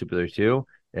guys going to Super 32.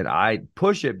 And I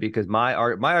push it because my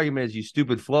argument is you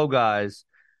stupid flow guys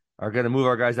are going to move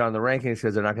our guys down in the rankings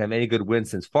because they're not going to have any good wins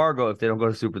since Fargo if they don't go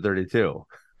to Super 32.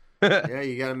 Yeah,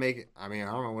 you got to make it. I mean,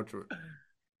 I don't know what to.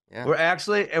 Yeah. We're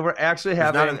actually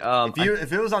having.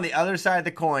 If it was on the other side of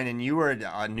the coin and you were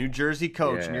a New Jersey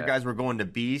coach and your guys were going to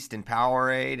Beast and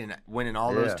Powerade and winning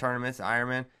all those tournaments,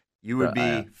 Ironman, you would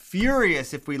be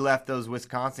furious if we left those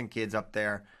Wisconsin kids up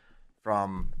there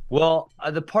from. Well,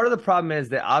 the part of the problem is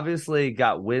they obviously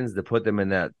got wins to put them in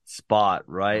that spot,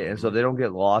 right? Mm-hmm. And so they don't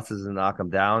get losses and knock them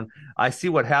down. I see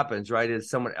what happens, right? Is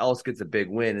someone else gets a big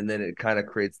win and then it kind of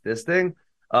creates this thing.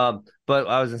 But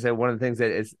I was gonna say one of the things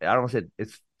that I don't want to say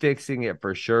it's fixing it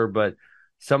for sure, but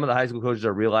some of the high school coaches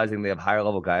are realizing they have higher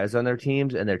level guys on their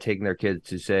teams and they're taking their kids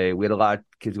to say, we had a lot of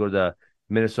kids go to the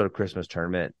Minnesota Christmas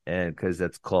tournament and because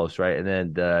that's close, right? And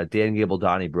then the Dan Gable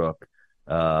Donnybrook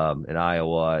in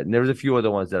Iowa. And there was a few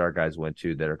other ones that our guys went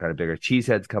to that are kind of bigger.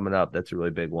 Cheesehead's coming up. That's a really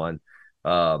big one.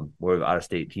 Where out of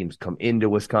state teams come into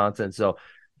Wisconsin. So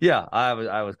yeah,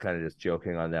 I was kind of just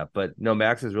joking on that. But no,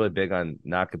 Max is really big on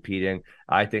not competing.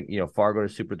 I think, Fargo to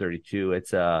Super 32,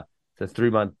 it's a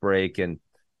 3-month break. And,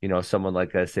 someone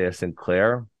like, I say, a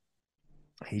Sinclair,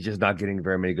 he's just not getting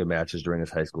very many good matches during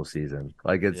his high school season.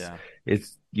 Like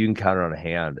it's you can count it on a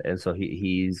hand. And so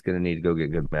he's going to need to go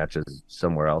get good matches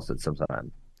somewhere else at some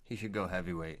time. He should go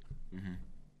heavyweight.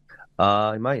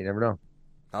 Mm-hmm. He might, you never know.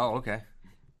 Oh, okay.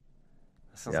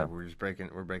 Sounds like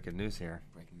we're breaking news here.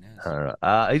 Breaking news. I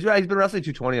don't know. He's been wrestling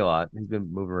 220 a lot. He's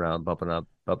been moving around, bumping up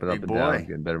and down,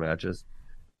 getting better matches.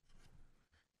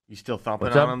 You still thumping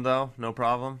on him though? No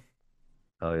problem.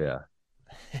 Oh yeah.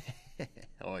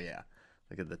 Oh yeah.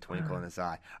 Look at the twinkle in his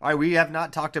eye. All right, we have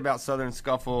not talked about Southern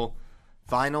Scuffle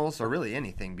finals or really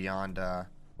anything beyond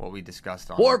what we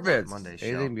discussed on forfeits. Monday's show.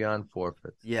 Anything beyond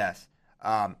forfeits. Yes.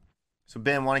 So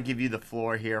Ben, I want to give you the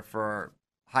floor here for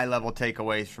high-level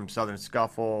takeaways from Southern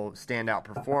Scuffle, standout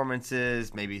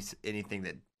performances, maybe anything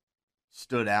that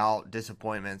stood out,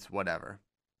 disappointments, whatever.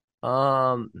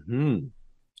 Oh,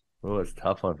 it's a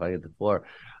tough one if I get the floor.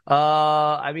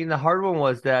 I mean, the hard one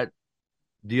was that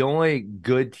the only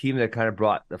good team that kind of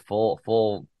brought the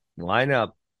full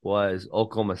lineup was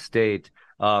Oklahoma State.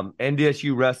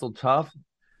 NDSU wrestled tough,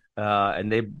 and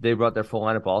they brought their full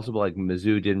lineup also, but like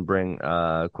Mizzou didn't bring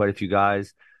quite a few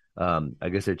guys. I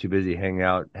guess they're too busy hanging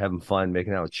out, having fun,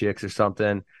 making out with chicks or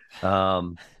something.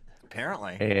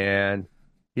 Apparently. And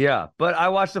yeah, but I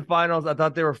watched the finals. I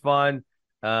thought they were fun.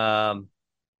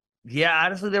 Yeah,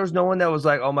 honestly, there was no one that was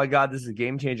like, oh my God, this is a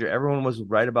game changer. Everyone was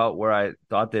right about where I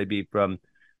thought they'd be from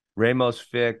Ramos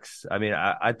Fix. I mean,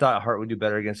 I thought Hart would do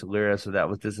better against Illyria, so that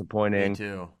was disappointing. Me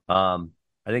too. I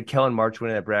think Kellen March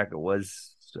winning that bracket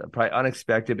was probably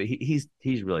unexpected, but he's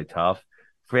really tough.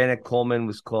 Frantic Coleman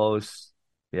was close.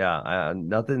 Yeah,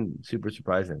 nothing super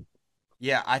surprising.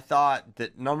 Yeah, I thought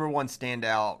that number one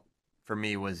standout for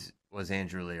me was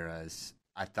Andrew Lirez.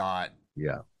 I thought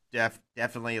Yeah.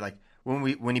 definitely like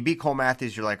when he beat Cole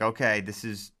Matthews, you're like, okay, this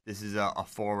is a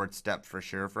forward step for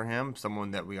sure for him.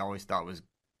 Someone that we always thought was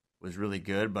really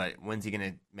good, but when's he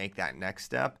going to make that next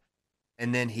step?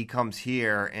 And then he comes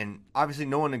here, and obviously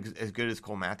no one as good as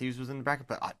Cole Matthews was in the bracket.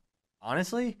 But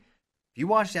honestly, if you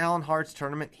watched Alan Hart's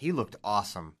tournament, he looked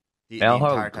awesome. The Alan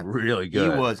entire Hart time. really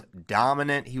good. He was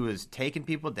dominant. He was taking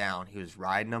people down. He was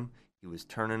riding them. He was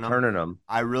turning them.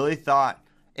 I really thought,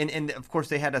 and of course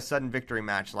they had a sudden victory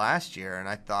match last year, and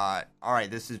I thought, all right,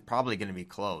 this is probably going to be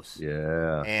close.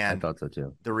 Yeah, and I thought so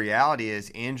too. The reality is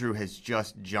Andrew has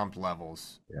just jumped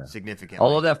levels significantly.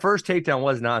 Although that first takedown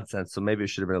was nonsense, so maybe it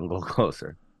should have been a little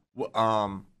closer.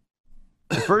 The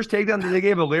first takedown that they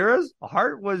gave Alirez,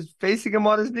 Hart was facing him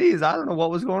on his knees. I don't know what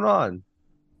was going on.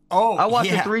 Oh, I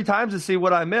watched it 3 times to see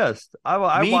what I missed.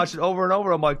 I watched it over and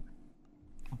over. I'm like,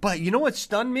 but you know what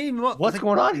stunned me? What's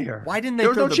going on here? Why didn't they? There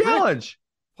was no challenge.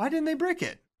 Why didn't they brick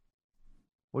it?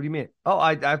 What do you mean? Oh,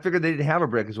 I figured they didn't have a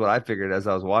brick. Is what I figured as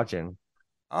I was watching.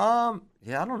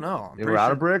 Yeah, I don't know. They were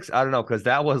out of bricks. I don't know because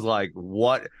that was like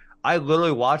what I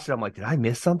literally watched it. I'm like, did I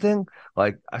miss something?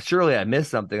 Like, surely I missed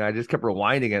something. I just kept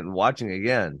rewinding it and watching it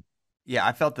again. Yeah,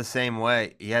 I felt the same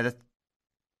way. Yeah, that's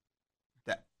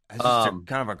just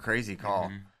kind of a crazy call.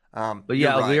 But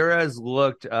yeah, right. Alirez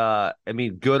looked,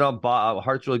 good on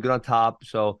Hart's really good on top,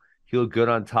 so he looked good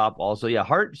on top also. Yeah,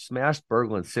 Hart smashed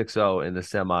Berglund 6-0 in the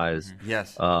semis.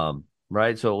 Yes.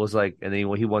 Right? So it was like, and then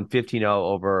he won 15-0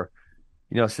 over,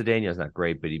 Cedeno's not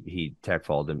great, but he tech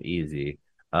followed him easy.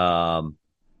 Yeah,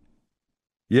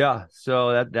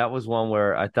 so that was one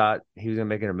where I thought he was going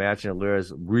to make it a match, and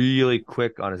Alirez really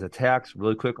quick on his attacks,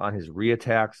 really quick on his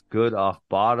re-attacks, good off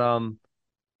bottom.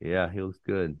 Yeah, he looks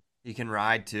good. He can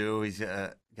ride too. He's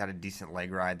got a decent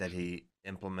leg ride that he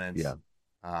implements. Yeah.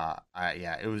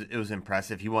 It was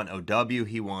impressive. He won OW.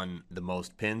 He won the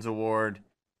most pins award.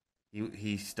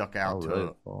 He stuck out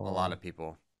to a lot of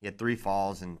people. He had 3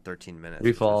 falls in 13 minutes.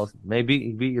 3 falls. Maybe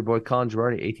he beat your boy Colin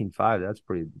Girardi 18-5. That's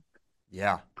pretty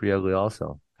ugly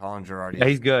also. Colin Girardi. Yeah,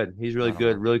 he's good. He's really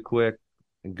good, really quick,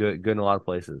 and good in a lot of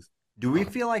places. Do we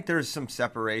feel like there's some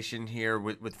separation here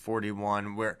with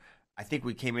 41 where I think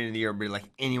we came into the year and be like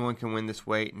anyone can win this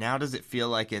weight? Now does it feel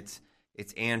like it's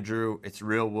Andrew, it's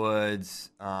Real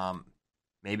Woods,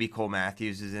 maybe Cole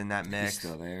Matthews is in that mix? He's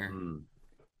still there.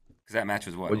 Because that match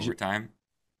was what, overtime?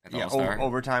 At the All-Star?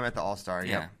 Overtime at the All-Star,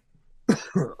 yeah.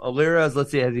 Alirez,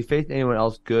 let's see, has he faced anyone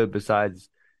else good besides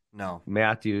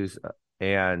Matthews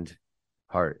and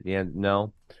Hart? Yeah,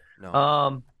 no.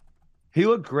 He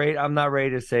looked great. I'm not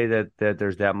ready to say that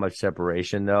there's that much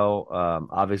separation, though.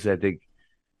 Obviously, I think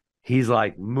he's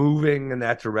like moving in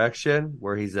that direction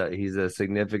where he's a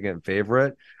significant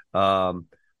favorite.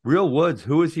 Real Woods,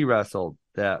 who has he wrestled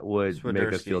that would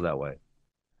make us feel that way?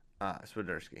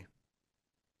 Swiderski.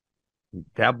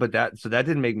 So that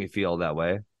didn't make me feel that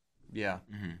way. Yeah.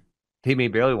 Mm-hmm. He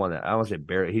barely won that. I won't say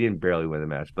barely. He didn't barely win the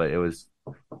match, but it was.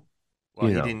 Well,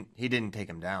 he didn't take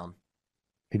him down.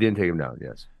 He didn't take him down.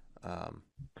 Yes.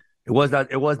 It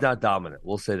was not dominant.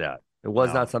 We'll say that. It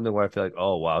was not something where I feel like,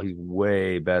 oh wow, he's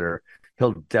way better.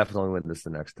 He'll definitely win this the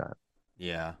next time.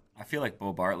 Yeah. I feel like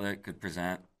Bo Bartlett could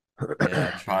present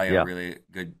probably a really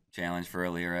good challenge for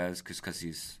Alirez because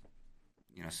he's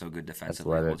so good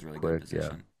defensively, holds really good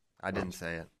position. Yeah. I didn't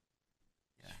say it.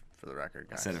 Yeah, for the record,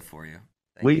 guys. I said it for you.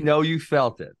 We know you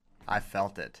felt it. I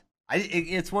felt it.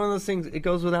 It's one of those things. It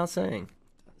goes without saying.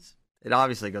 It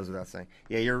obviously goes without saying.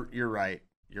 Yeah, you're right.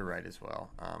 You're right as well.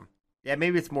 Yeah,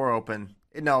 maybe it's more open.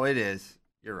 No, it is.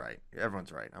 You're right.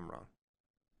 Everyone's right. I'm wrong.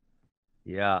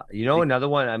 Yeah, another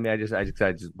one. I mean, I just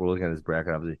we're looking at this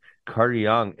bracket. Obviously, Carter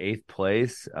Young, 8th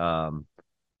place.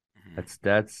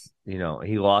 That's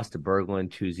he lost to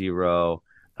Berglund 2-0.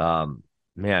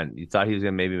 Man, you thought he was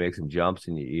gonna maybe make some jumps,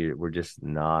 and we're just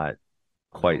not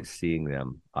quite seeing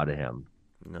them out of him.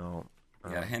 No.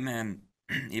 Yeah, him and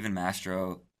even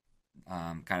Mastro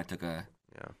kind of took a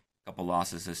couple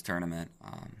losses this tournament,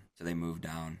 so they moved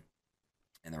down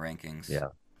in the rankings.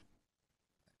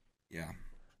 Yeah.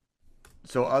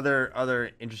 So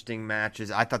other interesting matches.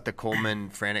 I thought the Coleman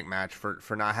Franek match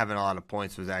for not having a lot of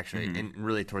points was actually and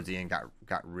really towards the end got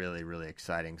really really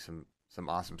exciting. Some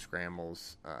awesome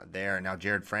scrambles there. And now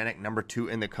Jared Franek, number 2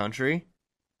 in the country.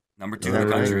 Number 2 in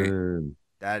the country.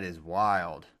 That is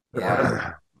wild.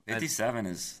 Yeah. 57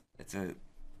 is it's a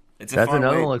that's fun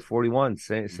another weight. one like 41.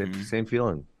 Same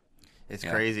feeling. It's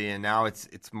crazy, and now it's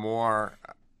more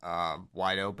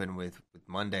wide open with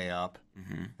Monday up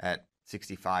at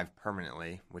 65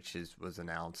 permanently, which was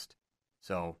announced.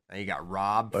 So now you got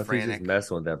Rob But Franek. he's just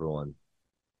messing with everyone.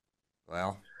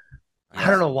 Well, I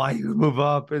don't know why you would move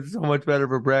up. It's so much better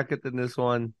of a bracket than this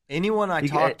one. anyone I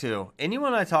talk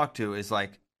to is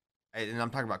like, and I'm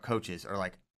talking about coaches, are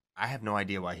like, I have no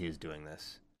idea why he was doing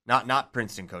this. Not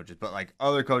Princeton coaches, but like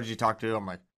other coaches you talk to, I'm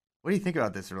like, what do you think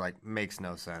about this? They're like, makes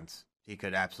no sense. He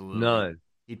could absolutely None.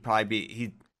 He'd probably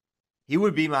be he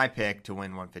would be my pick to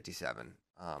win 157.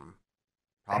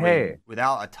 Probably Hey.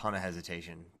 without a ton of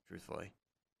hesitation, truthfully.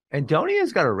 And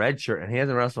Donia's got a red shirt, and he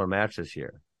hasn't wrestled a match this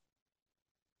year.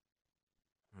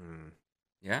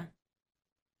 Yeah.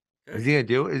 Good. Is he going to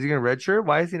do it? Is he going to red shirt?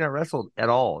 Why has he not wrestled at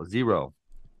all? 0.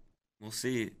 We'll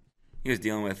see. He was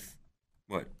dealing with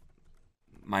what,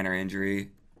 minor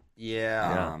injury.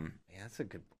 Yeah. That's a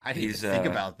good. I didn't even think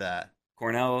about that.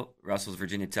 Cornell wrestles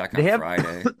Virginia Tech on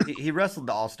Friday. He wrestled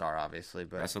the All-Star, obviously,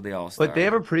 but Wrestled the All-Star. But they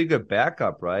have a pretty good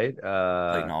backup, right?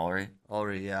 Clayton Ulrich.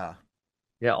 already, yeah.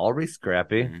 Yeah, Ulrich's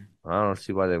scrappy. Mm-hmm. I don't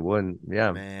see why they wouldn't.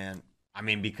 Yeah. Man, I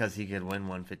mean, because he could win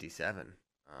 157.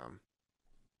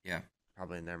 Yeah.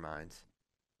 Probably in their minds.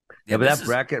 Yeah, but that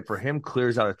bracket for him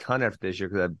clears out a ton after this year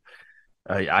because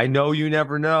I know you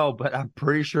never know, but I'm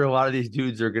pretty sure a lot of these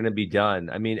dudes are going to be done.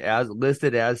 I mean, as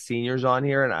listed as seniors on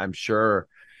here, and I'm sure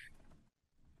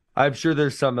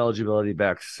there's some eligibility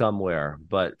back somewhere.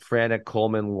 But Franek,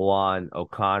 Coleman, Luan,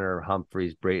 O'Connor,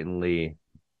 Humphreys, Brayton Lee,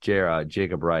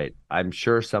 Jacob Wright. I'm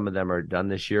sure some of them are done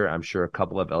this year. I'm sure a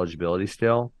couple have eligibility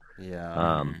still.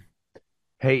 Yeah.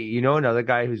 Hey, you know another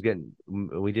guy who's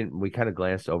we kind of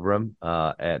glanced over him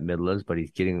at Midlands, but he's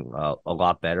getting a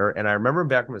lot better. And I remember him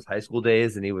back from his high school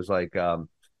days, and he was like,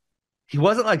 he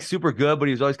wasn't like super good, but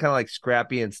he was always kind of like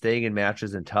scrappy and staying in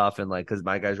matches and tough. And like, because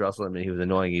my guys wrestled him and he was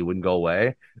annoying, he wouldn't go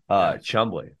away.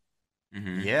 Chumbley.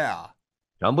 Mm-hmm. Yeah.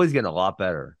 Chumbley's getting a lot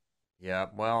better. Yeah.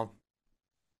 Well,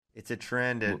 it's a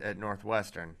trend at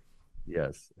Northwestern.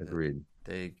 Yes, agreed.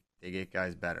 They get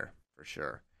guys better for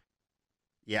sure.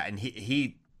 Yeah, and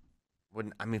he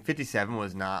wouldn't. I mean, 57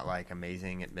 was not like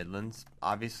amazing at Midlands,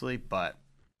 obviously, but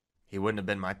he wouldn't have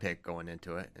been my pick going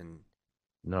into it. And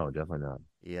no, definitely not.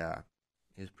 Yeah,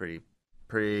 he was pretty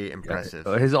impressive.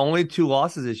 Yeah. His only 2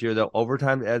 losses this year, though,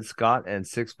 overtime to Ed Scott and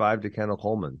 6-5 to Kendall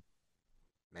Coleman.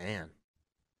 Man.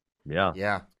 Yeah.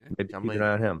 Yeah. Maybe keep an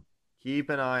eye on him.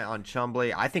 Keep an eye on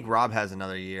Chumbley. I think Rob has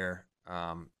another year.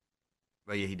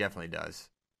 But yeah, he definitely does.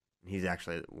 He's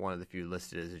actually one of the few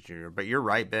listed as a junior. But you're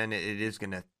right, Ben. It is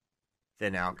going to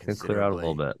thin out considerably. It's clear out a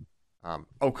little bit.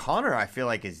 O'Connor, I feel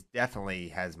like, definitely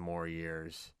has more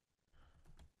years.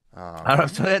 I don't know.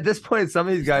 So at this point, some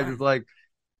of these guys is like,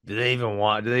 do they even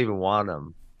want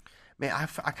him? Man, I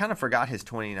kind of forgot his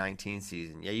 2019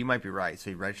 season. Yeah, you might be right.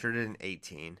 So he redshirted in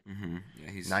 18. Mm-hmm.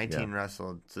 Yeah, he's 19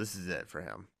 wrestled. So this is it for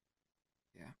him.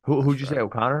 Yeah. Who'd you say,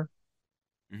 O'Connor?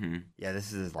 Mm-hmm. Yeah,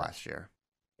 this is his last year.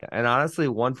 Yeah, and honestly,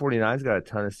 149's got a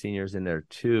ton of seniors in there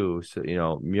too. So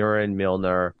Murin,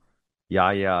 Milner,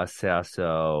 Yaya,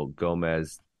 Sasso,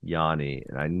 Gomez, Yanni,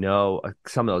 and I know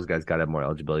some of those guys got to have more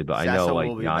eligibility, but Sasso I know like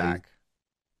will be Yanni's. back.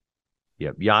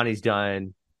 Yep, Yanni's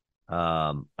done.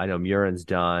 I know Murin's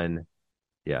done.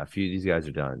 Yeah, a few of these guys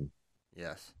are done.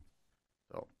 Yes.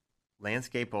 So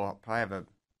landscape will probably have a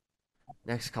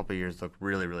next couple of years look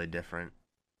really, really different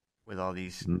with all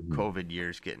these COVID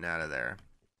years getting out of there.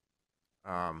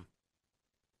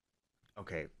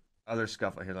 Okay. Other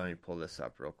scuffle here. Let me pull this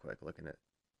up real quick. Looking at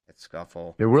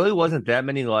scuffle. There really wasn't that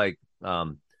many like I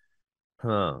don't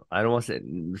want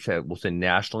to say we'll say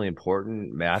nationally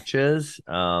important matches.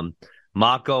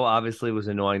 Mako obviously was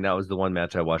annoying. That was the one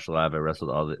match I watched live. I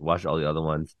watched all the other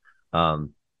ones.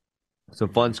 Some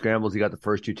fun scrambles. He got the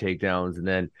first 2 takedowns, and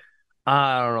then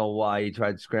I don't know why he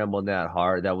tried scrambling that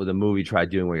hard. That was a move he tried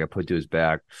doing where he got put to his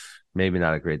back. Maybe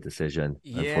not a great decision,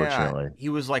 unfortunately. He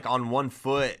was like on one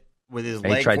foot with his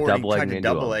and leg he tried forward. He double tried to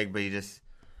double him. leg, but he just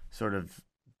sort of.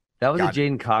 That was a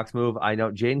Jaden Cox move. I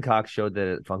know Jaden Cox showed that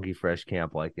at Funky Fresh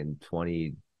Camp like in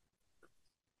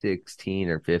 2016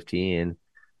 or 15.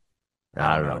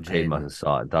 I don't know. Jaden must have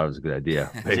saw it and thought it was a good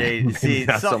idea. Jaden,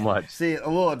 not so much. See, a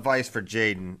little advice for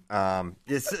Jaden.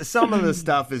 Some of the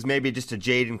stuff is maybe just a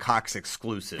Jaden Cox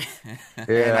exclusive. Yeah,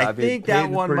 and I think that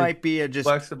Jaden's one might be a just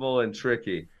flexible and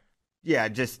tricky. Yeah,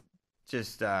 Jaden.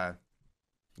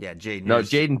 No,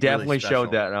 Jaden definitely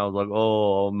showed that, and I was like,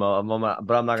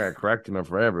 but I'm not going to correct him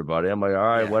for everybody. I'm like, all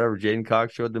right, whatever. Jaden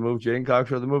Cox showed the move. Jaden Cox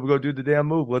showed the move. Go do the damn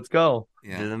move. Let's go.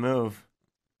 Yeah. Do the move.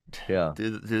 Yeah.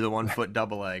 Do the 1 foot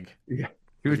double leg. Yeah.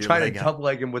 He was trying to double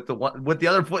leg him with the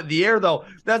other foot in the air, though.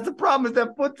 That's the problem, is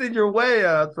that foot's in your way.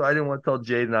 So I didn't want to tell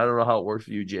Jaden. I don't know how it works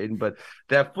for you, Jaden, but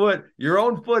that foot, your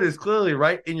own foot, is clearly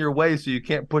right in your way, so you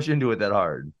can't push into it that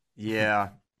hard. Yeah.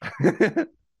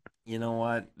 You know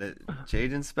what?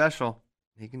 Jaden's special.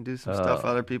 He can do some stuff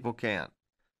other people can't.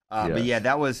 But yeah,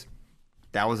 that was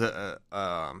that was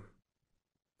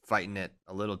fighting it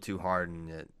a little too hard,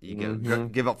 and you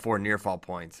give up 4 near fall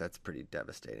points. That's pretty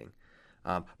devastating.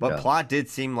 But Plott did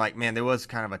seem like, man, there was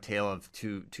kind of a tale of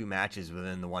two matches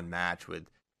within the one match. With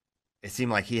it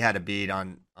seemed like he had a beat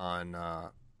on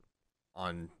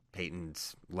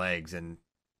Peyton's legs, and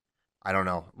I don't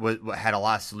know, had a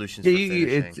lot of solutions for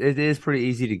finishing. It is pretty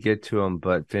easy to get to him,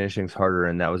 but finishing's harder.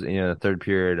 And that was, the third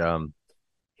period.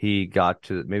 He got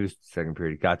to, maybe it was the second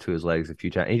period, he got to his legs a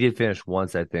few times. He did finish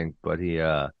once, I think, but he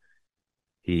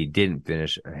didn't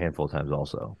finish a handful of times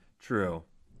also. True.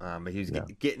 But he was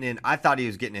getting in. I thought he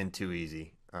was getting in too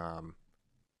easy.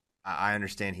 I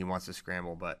understand he wants to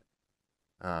scramble, but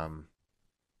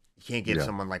you can't give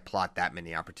someone like Plott that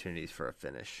many opportunities for a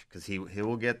finish, because he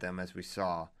will get them, as we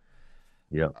saw.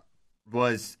 Yeah.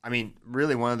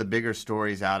 Really one of the bigger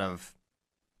stories out of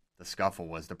the scuffle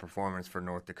was the performance for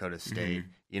North Dakota State.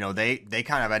 Mm-hmm. They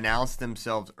kind of announced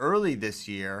themselves early this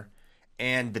year,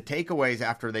 and the takeaways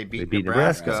after they beat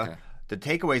Nebraska. The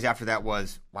takeaways after that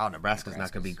was, wow, Nebraska's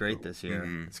not going to be great this year.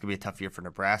 Mm-hmm. It's going to be a tough year for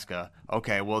Nebraska.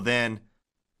 Okay, well then,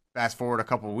 fast forward a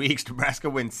couple of weeks, Nebraska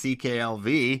wins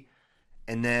CKLV,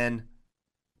 and then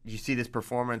you see this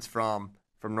performance from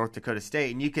North Dakota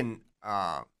State, and you can,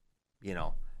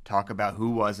 talk about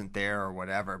who wasn't there or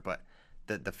whatever, but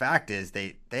the fact is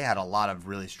they had a lot of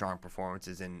really strong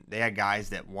performances, and they had guys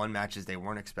that won matches they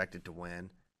weren't expected to win.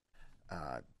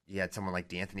 You had someone like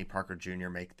D'Anthony Parker Jr.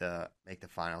 make the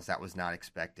finals. That was not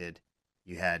expected.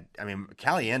 You had,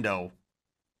 Caliendo,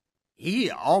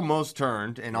 he almost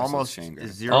turned and almost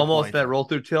 0 almost points. That roll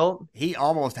through tilt. He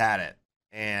almost had it,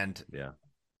 and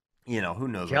who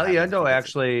knows? Caliendo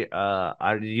actually.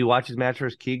 Did you watch his match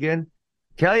versus Keegan?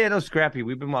 Caliendo's scrappy.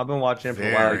 I've been watching him for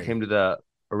a while. He came to the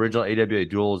original AWA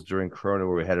duels during Corona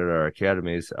where we had at our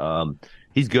academies.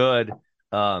 He's good.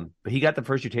 But he got the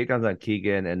first 2 takedowns on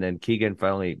Keegan, and then Keegan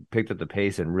finally picked up the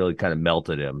pace and really kind of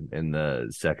melted him in the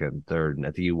second, third, and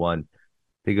at the U1, I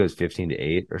think it was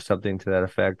 15-8 or something to that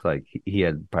effect. Like he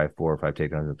had probably 4 or 5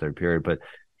 takedowns in the third period, but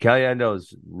Caliendo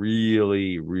is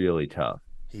really, really tough.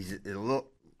 He's a little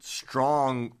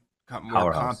strong,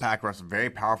 more compact wrestler, very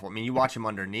powerful. You watch him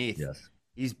underneath. Yes.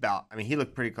 He's about. He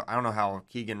looked pretty. I don't know how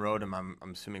Keegan rode him. I'm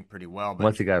assuming pretty well. But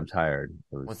once he got him tired.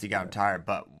 But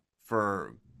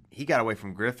he got away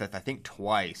from Griffith, I think,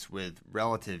 twice with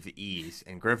relative ease.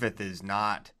 And Griffith does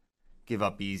not give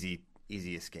up easy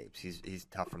escapes. He's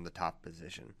tough from the top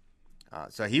position.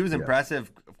 So he was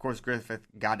impressive. Of course, Griffith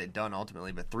got it done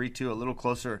ultimately, but 3-2, a little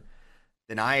closer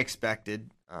than I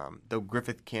expected. Though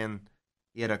Griffith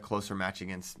he had a closer match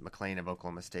against McLean of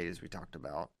Oklahoma State, as we talked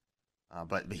about.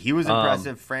 But he was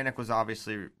impressive. Franek was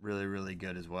obviously really, really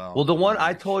good as well. Well, the one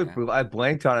I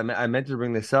blanked on. I meant to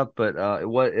bring this up, but I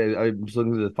was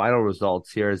looking at the final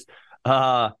results here. Is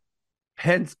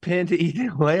Pence pinned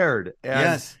Ethan Laird?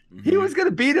 Yes, he was going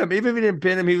to beat him. Even if he didn't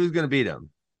pin him, he was going to beat him.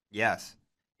 Yes,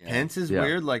 Pence is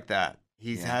weird like that.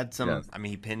 He's had some. Yes.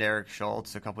 He pinned Eric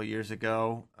Schultz a couple of years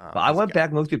ago. But I went back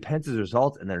and looked at Pence's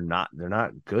results, and they're not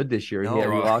good this year. No, he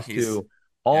lost to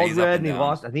Aldred, and he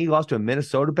lost. I think he lost to a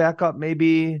Minnesota backup,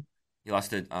 maybe. He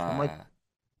lost to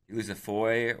he lose to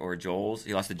Foy or Joels.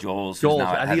 He lost to Joels.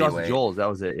 I think he lost to Joels. That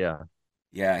was it. Yeah.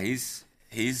 Yeah, he's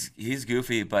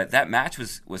goofy, but that match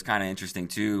was kind of interesting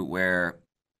too, where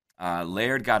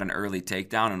Laird got an early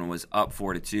takedown and was up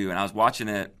 4-2, and I was watching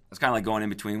it. I was kind of like going in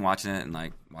between watching it and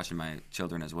like watching my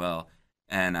children as well,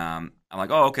 and I'm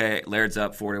like, oh, okay, Laird's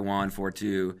up 4-1,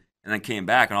 4-2, and then came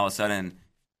back, and all of a sudden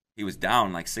he was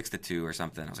down like 6-2 or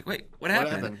something. I was like, wait, what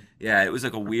happened? Yeah, it was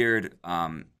like a weird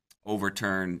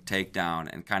overturned takedown,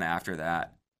 and kind of after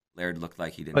that, Laird looked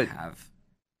like he didn't have.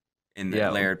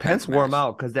 Laird Pence wore him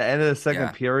out because the end of the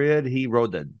second period, he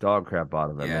rode the dog crap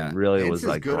out of him, and really Pence was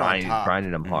like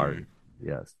grinding him hard. Mm-hmm.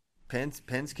 Yes,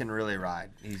 Pence can really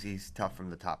ride. He's tough from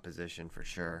the top position for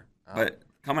sure. But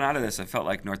coming out of this, I felt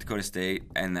like North Dakota State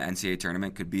and the NCAA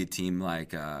tournament could be a team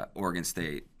like Oregon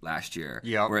State last year.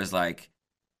 Yep. Whereas like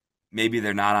maybe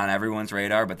they're not on everyone's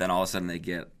radar, but then all of a sudden they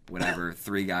get whatever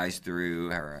 3 guys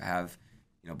through or have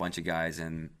a bunch of guys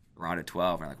in round of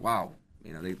 12, and like, wow,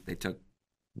 they took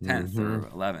 10th or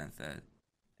 11th at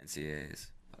NCAAs.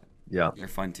 Yeah, they're a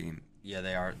fun team. Yeah,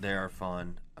 they are. They are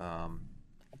fun.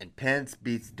 And Pence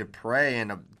beats Dupre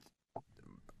in an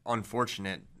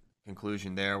unfortunate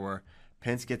conclusion there, where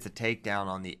Pence gets a takedown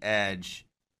on the edge,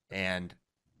 and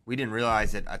we didn't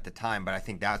realize it at the time, but I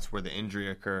think that's where the injury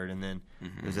occurred. And then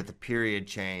it was at the period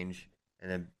change, and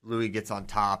then Louis gets on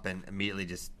top and immediately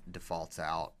just defaults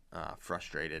out,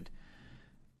 frustrated.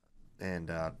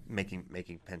 And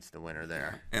making Pence the winner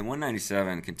there. And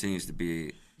 197 continues to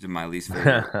be which is my least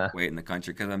favorite weight in the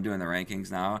country because I'm doing the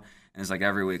rankings now, and it's like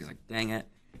every week it's like, dang it,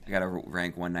 I got to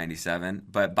rank 197.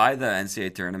 But by the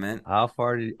NCAA tournament, how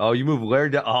far did you move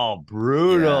Laird down? Oh,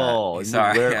 brutal! Yeah, You sorry,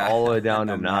 moved Laird yeah. all the way down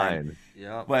to I'm 9.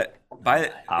 Yeah. But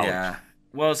by Ouch. yeah,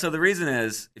 well, so the reason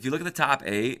is if you look at the top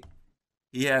 8,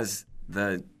 he has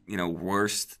the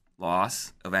worst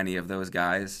loss of any of those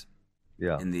guys.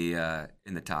 Yeah. In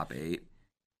the top 8.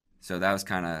 So that was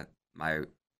kind of my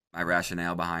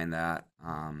rationale behind that.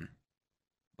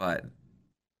 But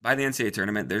by the NCAA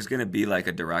tournament, there's going to be like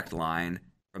a direct line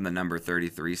from the number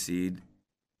 33 seed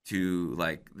to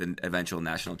like the eventual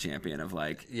national champion of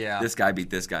like, this guy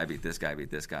beat this guy, beat this guy, beat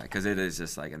this guy. Because it is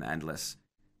just like an endless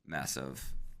mess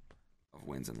of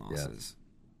wins and losses.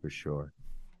 For sure.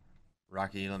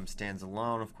 Rocky Elam stands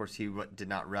alone. Of course, he did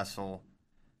not wrestle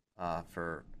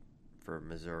for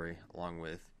Missouri, along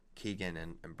with Keegan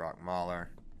and Brock Mahler.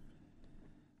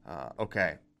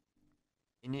 Okay.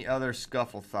 Any other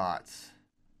scuffle thoughts?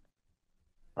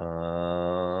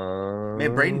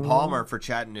 Man, Braden Palmer for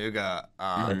Chattanooga.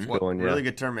 Really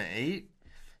good tournament.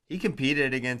 He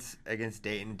competed against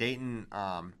Dayton. Dayton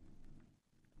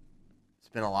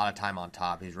spent a lot of time on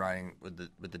top. He's riding with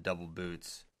the double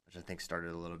boots, which I think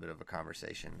started a little bit of a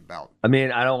conversation about. I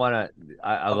mean, I don't want to.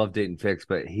 I love Dayton Fix,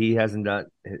 but he hasn't done.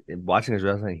 Watching his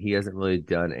wrestling, he hasn't really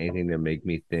done anything to make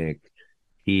me think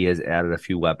he has added a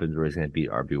few weapons where he's going to beat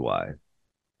RBY.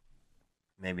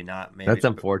 Maybe not. Maybe that's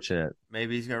unfortunate.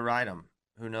 Maybe he's going to ride him.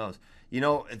 Who knows?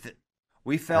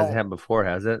 We felt hasn't happened before,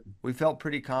 has it? We felt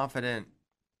pretty confident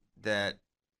that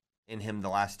in him the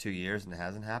last 2 years, and it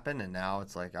hasn't happened. And now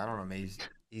it's like, I don't know. Maybe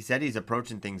he said he's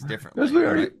approaching things differently.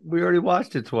 Because we already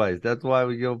watched it twice. That's why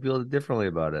we feel differently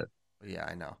about it. Yeah,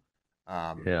 I know.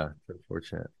 Yeah, it's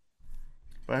unfortunate.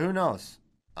 But who knows?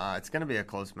 It's going to be a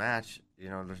close match.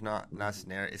 There's not a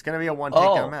scenario. It's going to be a one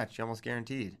takedown match, almost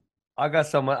guaranteed. I got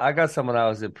someone I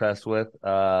was impressed with.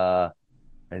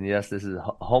 And yes, this is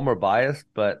Homer biased,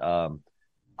 but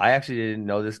I actually didn't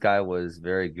know this guy was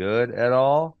very good at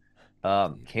all.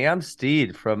 Cam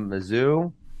Steed from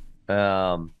Mizzou.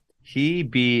 He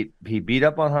beat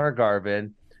up on Hunter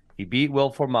Garvin. He beat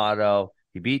Will Formato.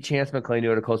 He beat Chance McClain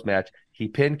to a close match. He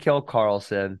pinned Kel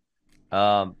Carlson.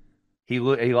 He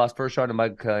lost first round to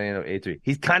Mike Caliano 8-3.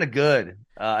 He's kind of good.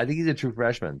 I think he's a true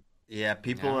freshman. Yeah,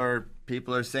 people are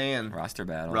saying roster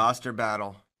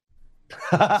battle.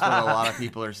 That's what a lot of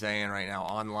people are saying right now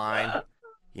online.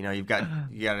 You got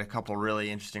a couple really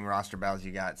interesting roster battles.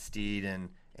 You got Steed and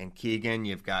Keegan.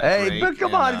 You've got Drake but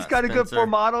come on, he's got Spencer. a good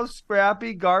Formato,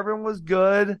 scrappy. Garvin was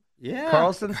good. Yeah,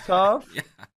 Carlson's tough.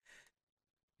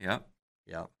 Yep.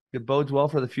 It bodes well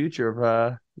for the future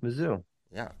of Mizzou.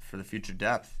 Yeah, for the future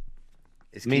depth.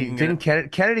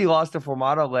 Kennedy lost to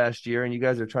Formato last year, and you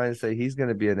guys are trying to say he's going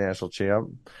to be a national champ.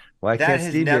 Why can't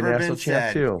Steve be a national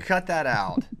champ too? Cut that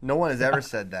out. No one has ever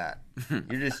said that.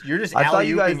 You're just I thought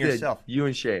you guys alley-ooping yourself. did. You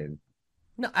and Shane.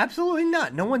 No, absolutely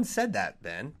not. No one said that,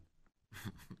 Ben.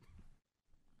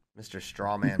 Mr.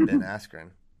 Strawman Ben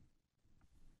Askren.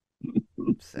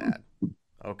 Sad.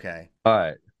 Okay. All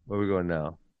right. Where are we going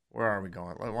now? Where are we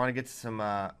going? I want to get to some.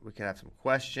 We could have some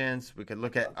questions. We could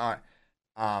look at.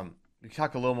 We could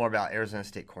talk a little more about Arizona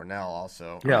State Cornell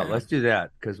also. Yeah, let's do that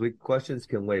because questions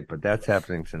can wait, but that's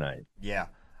happening tonight. Yeah.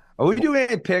 Are we doing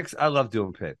any picks? I love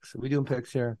doing picks. Are we doing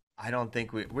picks here? I don't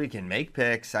think we can make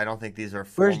picks. I don't think these are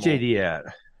formal. Where's JD at?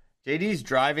 JD's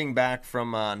driving back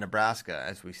from Nebraska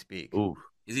as we speak. Ooh.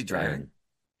 Is he driving?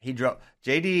 He drove.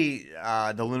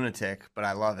 JD, the lunatic, but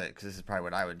I love it because this is probably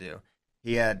what I would do.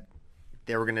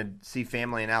 They were going to see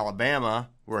family in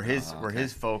Alabama where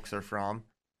his folks are from.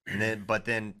 But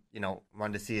then,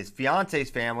 wanted to see his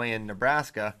fiance's family in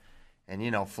Nebraska,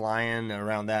 and flying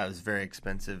around that was very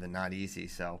expensive and not easy.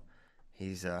 So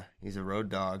he's a road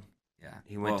dog. Yeah,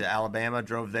 he went to Alabama,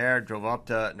 drove up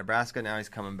to Nebraska. Now he's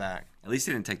coming back. At least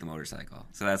he didn't take the motorcycle,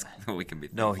 so that's what we can be.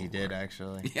 No, he did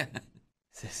actually. Yeah,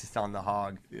 it's on the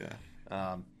hog. Yeah.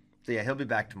 So yeah, he'll be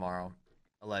back tomorrow,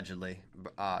 allegedly,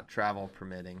 travel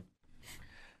permitting.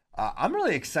 I'm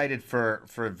really excited for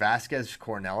Vasquez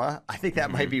Cornella. I think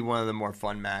that might be one of the more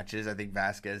fun matches. I think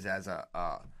Vasquez has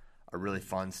a really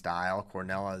fun style.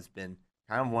 Cornella has been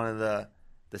kind of one of the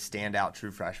standout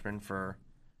true freshmen for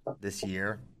this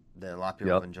year that a lot of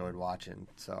people have enjoyed watching.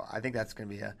 So I think that's going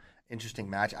to be an interesting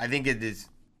match. I think it is,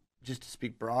 just to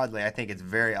speak broadly, I think it's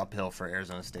very uphill for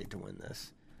Arizona State to win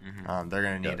this. Mm-hmm. They're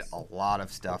going to need a lot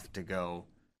of stuff to go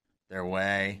their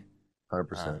way.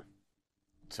 100%.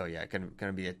 So yeah, going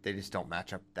to be they just don't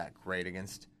match up that great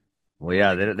against Well,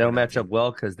 yeah, Really good they'll Cornell match up team.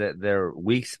 well because their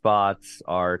weak spots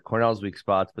are Cornell's weak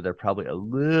spots, but they're probably a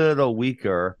little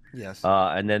weaker. Yes.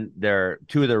 And then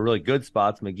two of their really good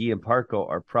spots, McGee and Parco,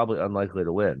 are probably unlikely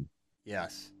to win.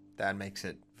 Yes. That makes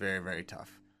it very, very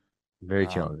tough. Very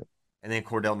challenging. And then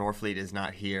Cordell Norfleet is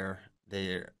not here.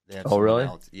 They have Oh, someone really?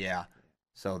 else. Yeah.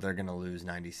 So they're going to lose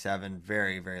 97.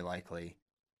 Very, very likely,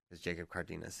 because Jacob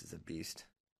Cardenas is a beast.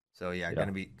 So yeah, going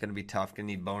to be tough. Going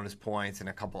to need bonus points and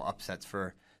a couple upsets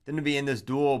for them to be in this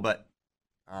duel. But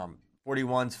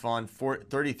 41's fun.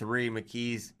 33,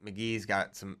 McGee's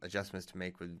got some adjustments to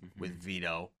make with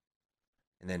Vito,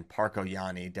 and then Parco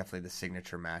Yanni, definitely the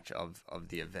signature match of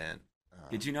the event.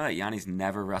 Did you know that Yanni's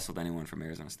never wrestled anyone from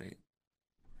Arizona State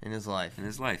in his life? in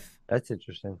his life? That's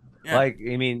interesting. Yeah. Like,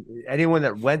 I mean, anyone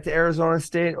that went to Arizona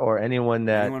State or anyone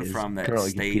is from the currently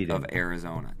state competing? of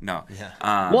Arizona? No.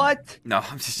 Yeah. What? No,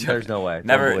 I'm just joking. There's no way. Don't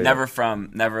believe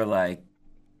it. Never like,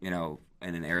 in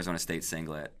an Arizona State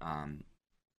singlet.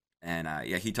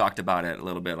 He talked about it a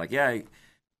little bit. Like, the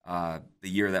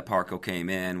year that Parco came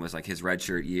in was like his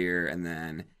redshirt year, and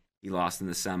then he lost in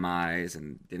the semis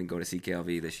and didn't go to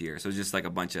CKLV this year. So it was just like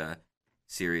a bunch of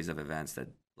series of events that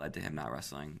led to him not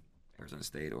wrestling Arizona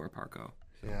State or Parco.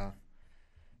 Yeah.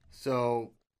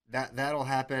 So that'll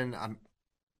happen.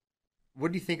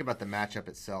 What do you think about the matchup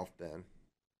itself, Ben?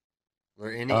 Are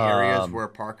there any areas where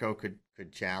Parco could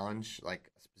challenge,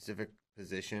 like a specific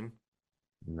position?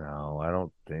 No, I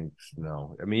don't think so.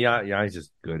 No. I mean, he's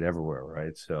just good everywhere,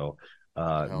 right? So,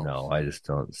 no, I just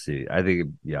don't see. I think,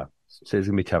 so it's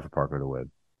going to be tough for Parco to win.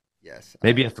 Yes.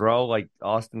 Maybe a throw like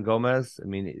Austin Gomez. I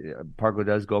mean, Parco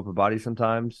does go upper body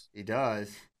sometimes. He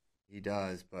does,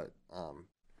 but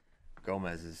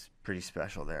Gomez is pretty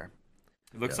special there.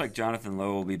 It looks like Jonathan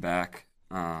Lowe will be back.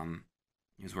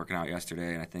 He was working out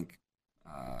yesterday, and I think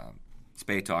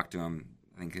Spay talked to him.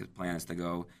 I think his plan is to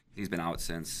go. He's been out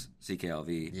since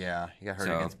CKLV. Yeah, he got hurt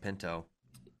against Pinto.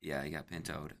 Yeah, he got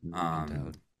pintoed.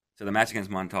 So the match against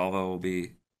Montalvo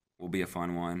will be a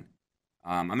fun one.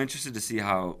 I'm interested to see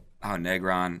how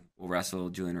Negron will wrestle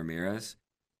Julian Ramirez.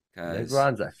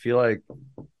 Negron's, I feel like,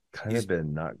 kind of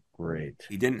been not great.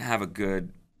 He didn't have a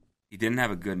good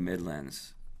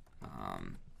Midlands.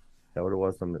 Is that what it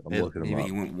was? I'm looking him up.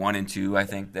 He went 1-2, I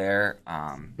think, there.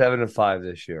 7-5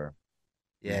 this year.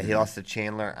 Yeah, he lost to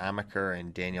Chandler Amaker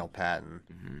and Daniel Patton.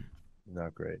 Mm-hmm.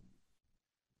 Not great.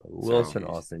 Wilson,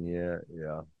 Austin,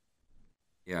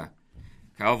 yeah.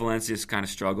 Kyle Valencia's kind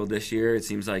of struggled this year. It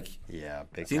seems like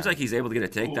he's able to get a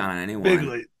takedown on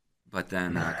anyone, but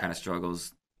then kind of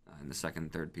struggles in the second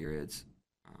and third periods.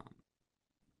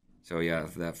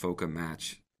 That Foca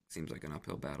match seems like an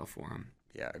uphill battle for him.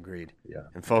 Yeah, agreed. Yeah,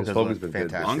 and Foca's been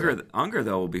fantastic. Unger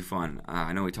though will be fun.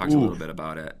 I know we talked a little bit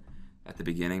about it at the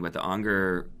beginning, but the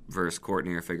Unger versus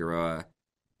Courtney or Figueroa,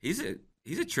 he's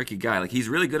a tricky guy. Like, he's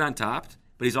really good on top,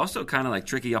 but he's also kind of like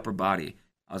tricky upper body.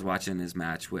 I was watching his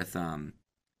match with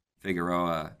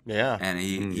Figueroa, and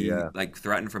he like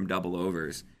threatened from double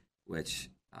overs, which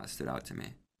stood out to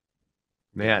me.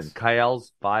 Man,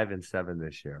 Kyle's 5-7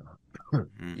 this year.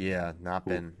 Yeah, not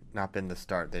been the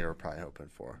start they were probably hoping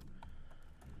for.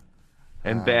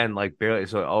 And Ben, like, barely.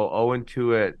 So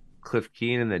 0-2 at Cliff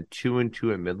Keen, and then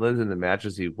 2-2 at Midlands, and the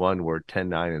matches he won were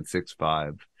 10-9 and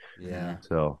 6-5. Yeah.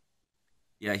 So.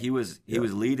 Yeah, he was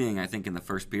leading, I think, in the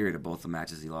first period of both the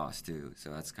matches he lost too.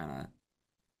 So that's kind of,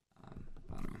 I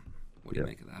don't know. What do you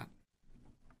make of that?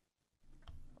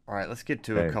 All right, let's get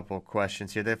to a couple of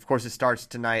questions here. Of course, it starts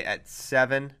tonight at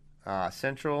 7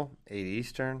 Central, 8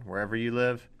 Eastern, wherever you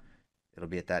live. It'll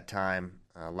be at that time,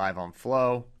 live on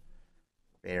Flow.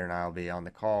 Bader and I will be on the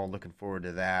call. Looking forward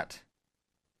to that.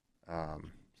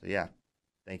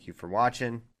 Thank you for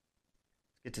watching.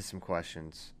 Let's get to some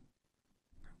questions.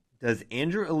 Does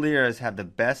Andrew Alirez have the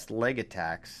best leg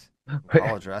attacks in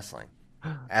college wrestling?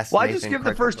 Why just give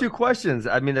the first two questions?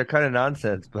 I mean, they're kind of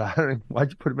nonsense, but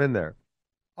why'd you put them in there?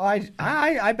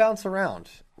 I bounce around.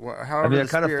 However, I mean, they're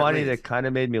kind of funny. They kind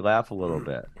of made me laugh a little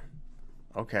bit.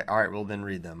 Okay, all right. Well, then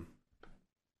read them.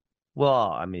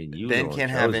 Well, I mean, Ben can't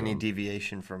have any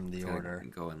deviation from the order.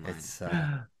 Go in line. It's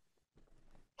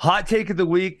hot take of the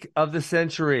week of the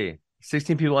century.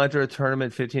 16 people enter a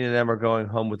tournament. 15 of them are going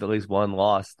home with at least one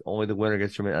loss. Only the winner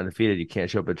gets to remain undefeated. You can't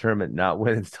show up at a tournament, not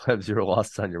win, and still have 0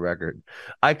 losses on your record.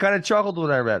 I kind of chuckled when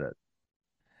I read it.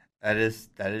 That is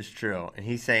true. And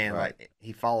he's saying like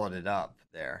he followed it up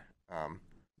there.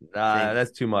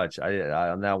 That's too much. I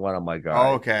on that one, I'm like, all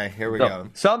right. Oh, okay. Here we go.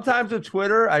 Sometimes with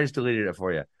Twitter, I just deleted it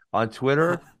for you. On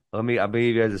Twitter, I'll give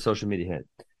you guys a social media hint.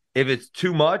 If it's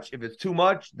too much,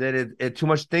 then it's too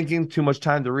much thinking, too much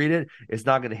time to read it. It's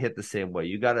not going to hit the same way.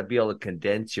 You got to be able to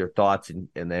condense your thoughts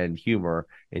and then humor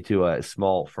into a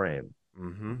small frame.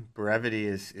 Mm-hmm. Brevity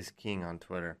is king on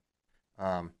Twitter.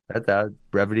 That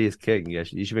brevity is king. You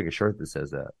should make a shirt that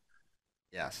says that.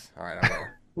 Yes. All right. I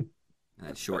will.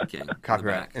 That short king.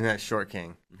 Copyright. And that short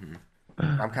king. Mm-hmm.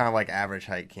 I'm kind of like average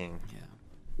height king.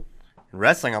 Yeah. In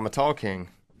wrestling, I'm a tall king.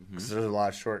 Mm-hmm. Because there's a lot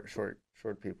of short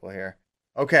people here.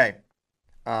 Okay.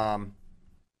 Wait,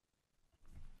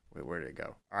 where did it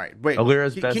go? All right. Wait.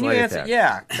 Alira's best can you leg answer? attack.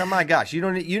 Yeah. Oh my gosh. You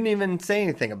didn't even say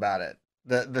anything about it.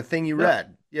 The thing you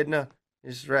read. You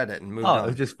just read it and moved on. It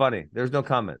was just funny. There's no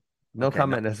comment. No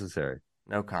comment necessary.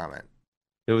 No comment.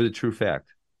 It was a true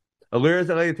fact. Alira's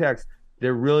leg attacks,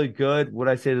 they're really good. Would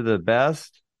I say they're the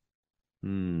best?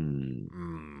 Who's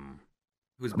I'm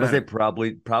gonna better? say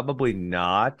probably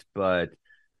not, but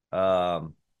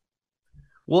well,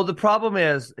 the problem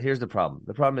is, here's the problem.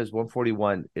 The problem is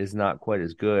 141 is not quite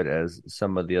as good as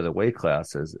some of the other weight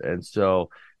classes. And so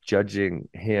judging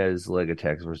his leg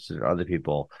attacks versus other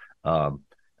people, I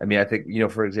think,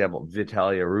 for example,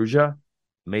 Vitaly Arujau,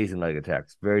 amazing leg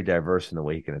attacks, very diverse in the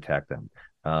way he can attack them.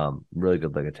 Really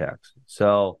good leg attacks.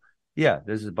 So, yeah,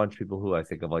 there's a bunch of people who I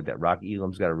think of like that. Rock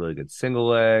Elam's got a really good single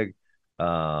leg.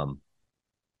 Yeah,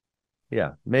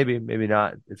 maybe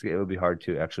not. It would be hard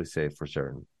to actually say for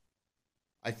certain.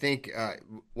 I think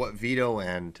what Vito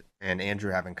and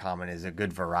Andrew have in common is a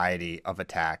good variety of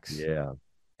attacks. Yeah.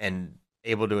 And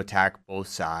able to attack both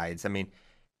sides. I mean,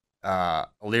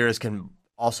 Alira's can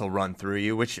also run through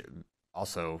you, which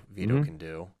also Vito can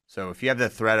do. So if you have the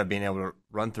threat of being able to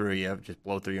run through you, just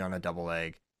blow through you on a double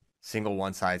leg, single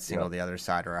one side, single the other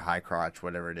side, or a high crotch,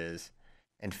 whatever it is,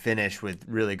 and finish with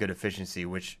really good efficiency,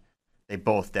 which they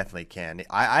both definitely can.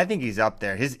 I think he's up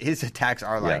there. His attacks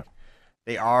are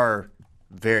they are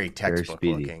very textbook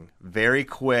looking, very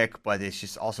quick, but it's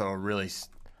just also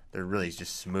they're really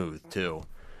just smooth too.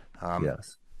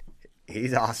 Yes,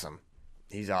 he's awesome.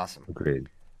 He's awesome. Agreed.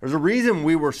 There's a reason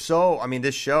we were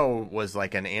this show was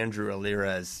like an Andrew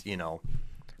Alira's,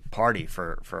 party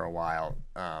for a while.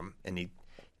 And he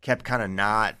kept kind of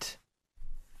not,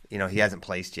 he hasn't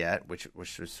placed yet, which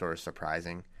was sort of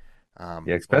surprising.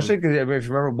 Especially because if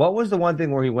you remember, what was the one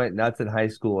thing where he went nuts in high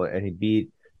school and he beat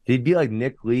like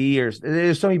Nick Lee or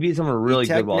there's somebody beat someone really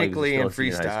good while Nick he was Lee in still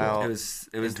in high freestyle. school.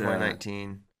 It was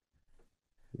 2019.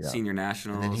 Senior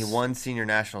Nationals. And then he won Senior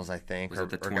Nationals, I think. Was it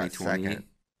the or got 2020 second.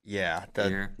 Yeah,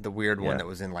 the weird one that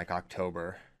was in like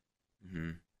October.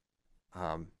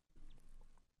 Mm-hmm.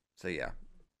 So yeah.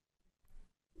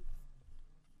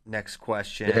 Next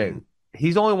question. Dang.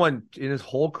 He's only won in his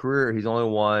whole career. He's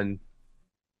only won.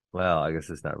 Well, I guess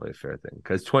it's not really a fair thing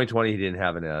because 2020 he didn't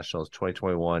have a nationals.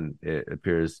 2021 it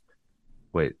appears.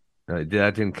 Wait, that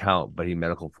didn't count, but he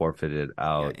medical forfeited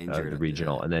out the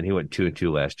regional, and then he went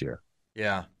 2-2 last year.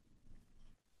 Yeah.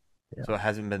 So it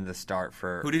hasn't been the start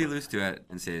for. Who did he lose to at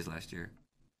NCAAs last year?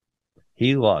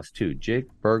 He lost to Jake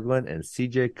Berglund and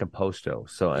CJ Composto.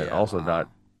 So and also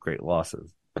not great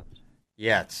losses.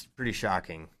 Yeah, it's pretty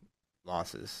shocking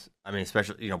losses. I mean,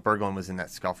 especially Berglund was in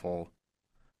that scuffle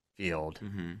field,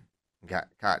 got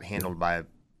handled by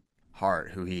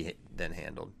Hart, who he then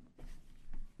handled.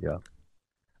 Yeah.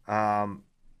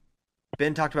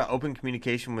 Ben talked about open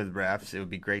communication with refs. It would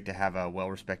be great to have a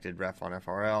well-respected ref on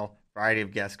FRL. Variety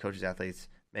of guests, coaches, athletes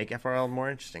make FRL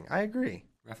more interesting. I agree.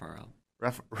 RefRL.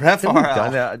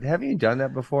 RefRL. Have you done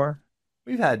that before?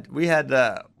 We had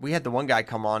the one guy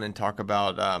come on and talk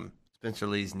about Spencer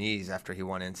Lee's knees after he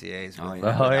won NCAAs.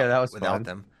 That was without fun.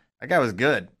 them. That guy was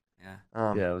good. Yeah.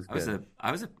 It was good.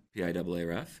 I was a PIAA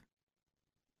ref.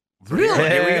 Really?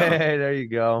 Hey, there you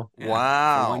go. Yeah,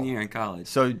 Wow. For 1 year in college.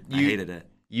 So I hated it.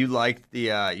 You liked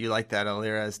that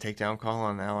Alira's takedown call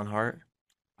on Alan Hart?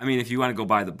 I mean, if you want to go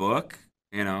by the book,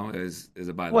 it was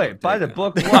a by the book. Wait, by the takedown.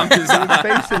 book? I'm What? just- He was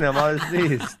facing him on his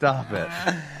knees. Stop it.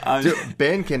 I'm just- Dude,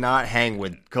 Ben cannot hang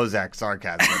with Kozak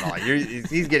sarcasm at all.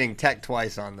 He's getting tech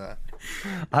twice on the.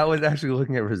 I was actually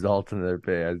looking at results in their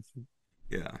pants.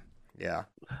 yeah. Yeah,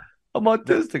 I'm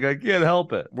autistic. I can't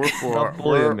help it.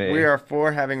 we are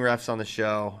for having refs on the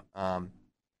show, and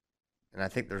I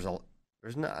think there's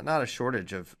not a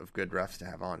shortage of good refs to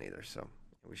have on either. So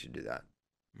we should do that.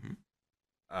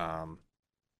 Mm-hmm.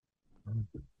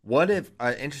 What if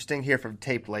interesting here from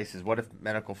Tape Laces? What if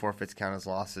medical forfeits count as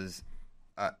losses?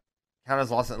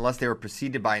 Unless they were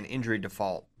preceded by an injury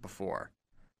default before.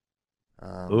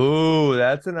 Ooh,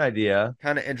 that's an idea.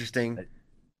 Kind of interesting.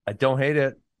 I don't hate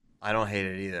it. I don't hate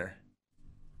it either.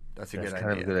 That's That's good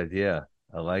kind of a good idea.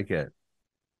 I like it.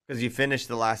 Because you finish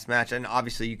the last match, and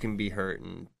obviously you can be hurt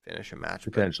and finish a match.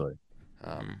 Potentially.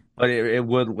 But it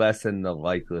would lessen the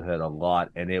likelihood a lot,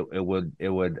 and it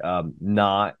would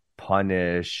not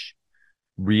punish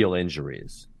real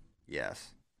injuries.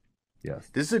 Yes. Yes.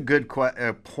 This is a good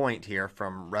point here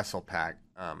from WrestlePack.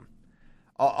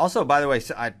 Also, by the way,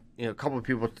 a couple of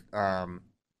people.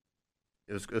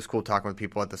 It was cool talking with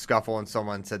people at the Scuffle, and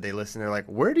someone said they listened. They're like,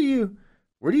 "Where do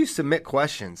you submit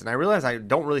questions?" And I realized I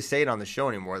don't really say it on the show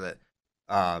anymore. That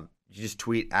you just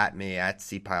tweet at me at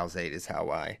cpiles8 is how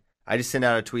I just send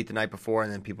out a tweet the night before,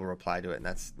 and then people reply to it, and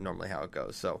that's normally how it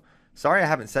goes. So sorry I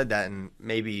haven't said that in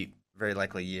maybe very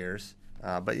likely years.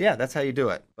 But yeah, that's how you do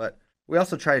it. But we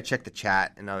also try to check the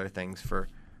chat and other things for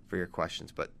your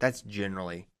questions. But that's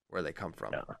generally where they come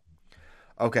from. Yeah.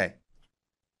 Okay.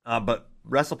 But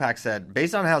WrestlePack said,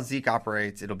 based on how Zeke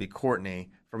operates, it'll be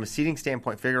Courtney. From a seeding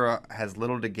standpoint, Figueroa has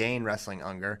little to gain wrestling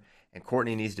Unger, and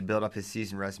Courtney needs to build up his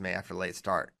season resume after a late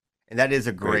start. And that is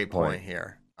a great point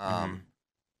here.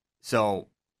 So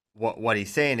what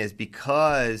he's saying is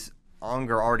because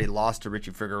Unger already lost to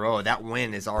Richie Figueroa, that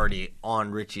win is already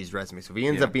on Richie's resume. So if he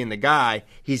ends up being the guy,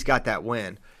 he's got that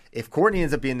win. If Courtney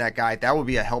ends up being that guy, that would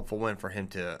be a helpful win for him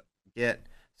to get.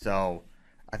 So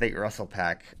I think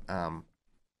WrestlePack,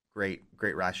 great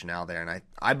rationale there. And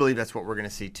I believe that's what we're going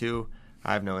to see too.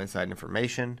 I have no inside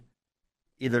information.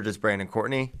 Either does Brandon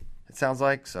Courtney, it sounds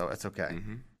like, so it's okay.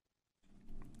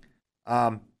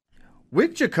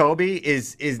 Wick Jacoby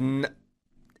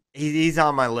he's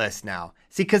on my list now.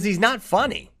 See, because he's not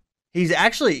funny. He's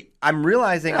actually. I'm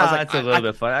realizing. I was like, that's a little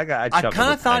bit funny. I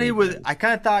kind of thought he was. I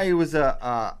kind of thought he was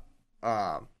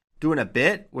doing a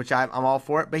bit, which I'm all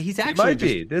for it. But he's actually. He might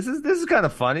be. This is kind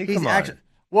of funny. Come on.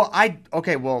 Well,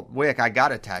 Wick, I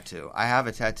got a tattoo. I have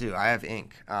a tattoo. I have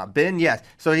ink. Ben, yes.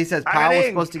 So he says Powell was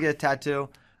supposed to get a tattoo.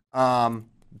 Ben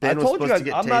I told you guys,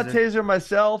 I'm not taser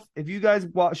myself. If you guys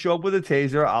show up with a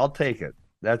taser, I'll take it.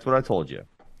 That's what I told you.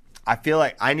 I feel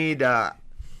like I need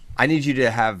you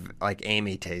to have like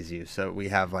Amy tase you, so we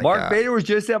have like Mark Bader was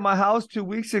just at my house 2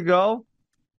 weeks ago.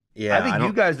 Yeah, I think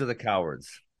you guys are the cowards.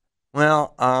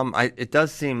 Well, it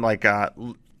does seem like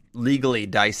legally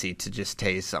dicey to just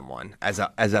tase someone as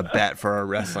a bet for a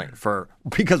wrestling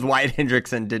because Wyatt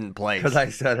Hendrickson didn't play. Because I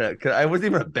said it. Cause I wasn't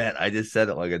even a bet. I just said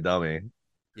it like a dummy.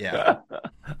 Yeah,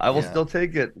 I will still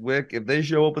take it, Wick. If they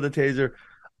show up with a taser,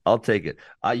 I'll take it.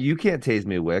 You can't tase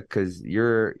me, Wick, because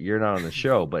you're not on the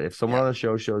show. But if someone on the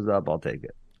show shows up, I'll take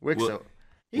it. Wick,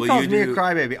 he calls me a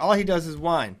crybaby. All he does is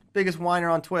whine. Biggest whiner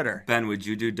on Twitter. Ben, would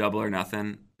you do double or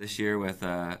nothing this year with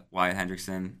Wyatt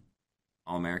Hendrickson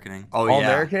All-Americaning? Oh yeah,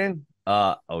 All-American?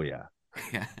 Oh yeah.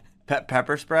 Yeah.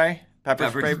 Pepper spray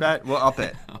bet. We'll up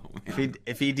it.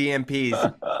 If he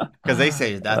DMPs, because they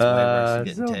say that's way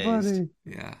worse than getting tased.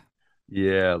 Funny.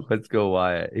 Yeah. Let's go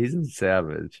Wyatt. He's a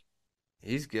savage.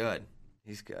 He's good.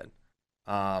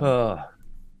 All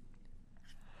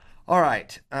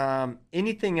right.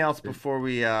 Anything else before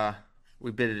we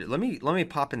bid it? Let me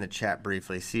pop in the chat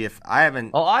briefly. See if I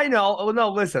haven't. Oh, I know. Oh no,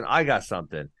 listen, I got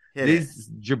something.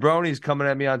 These jabronis coming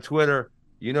at me on Twitter.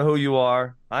 You know who you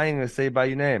are. I ain't gonna say by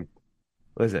your name.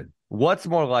 Listen, what's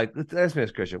more likely? Let's ask me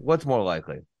this, Christian. What's more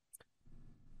likely?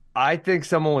 I think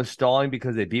someone was stalling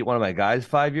because they beat one of my guys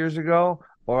 5 years ago,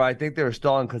 or I think they were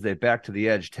stalling because they backed to the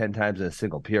edge 10 times in a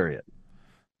single period.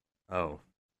 Oh.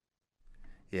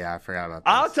 Yeah, I forgot about that.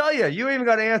 I'll tell you, you ain't even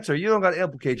got to answer. You don't got to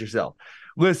implicate yourself.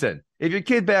 Listen, if your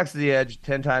kid backs to the edge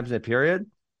 10 times in a period,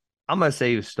 I'm going to say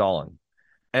he was stalling.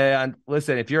 And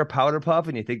listen, if you're a powder puff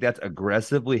and you think that's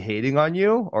aggressively hating on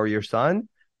you or your son,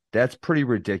 that's pretty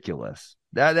ridiculous.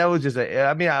 That was just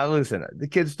listen, the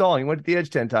kid's stalling. He went to the edge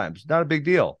 10 times. Not a big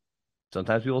deal.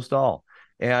 Sometimes people stall.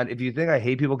 And if you think I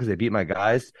hate people because they beat my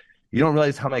guys, you don't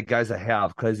realize how many guys I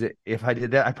have. Because if I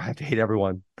did that, I'd probably have to hate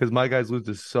everyone. Because my guys lose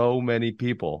to so many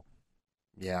people.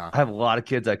 Yeah. I have a lot of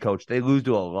kids I coach. They lose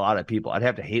to a lot of people. I'd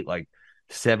have to hate like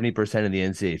 70% of the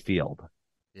NCAA field.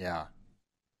 Yeah.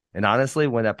 And honestly,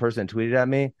 when that person tweeted at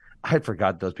me, I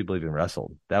forgot those people even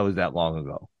wrestled. That was that long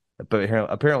ago. But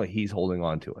apparently he's holding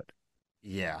on to it.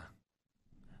 Yeah.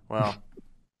 Well,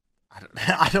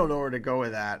 I don't know where to go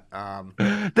with that.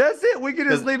 That's it. We can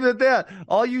just leave it at that.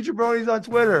 All you jabronis on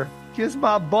Twitter, kiss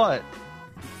my butt.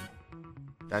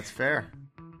 That's fair.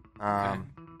 All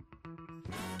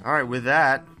right, with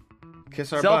that,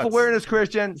 kiss our self-awareness, butts.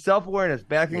 Christian. Self-awareness.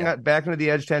 Backing into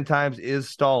the edge 10 times is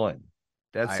stalling.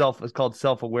 It's called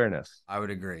self-awareness. I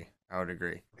would agree.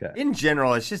 Okay. In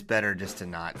general, it's just better just to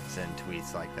not send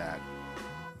tweets like that.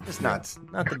 Just not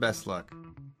the best look.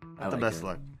 Not the best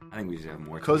look. I think we should have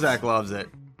more tweets. Kozak loves it.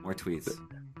 More tweets.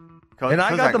 And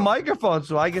I got the microphone,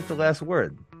 so I get the last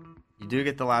word. You do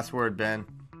get the last word, Ben.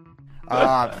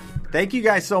 Thank you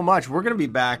guys so much. We're going to be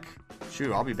back.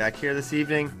 I'll be back here this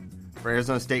evening. for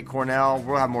Arizona State, Cornell.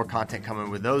 We'll have more content coming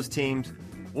with those teams.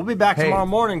 We'll be back Hey. tomorrow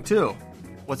morning, too.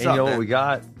 What's And up, you know man? what we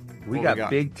got? We What we got got?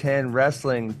 Big Ten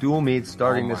wrestling dual meets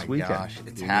starting Oh this my weekend. gosh,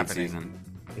 it's Unique happening. season.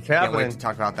 It's Can't happening. wait to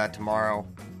talk about that tomorrow,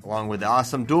 along with the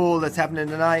awesome duel that's happening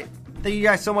tonight. Thank you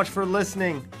guys so much for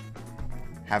listening.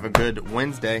 Have a good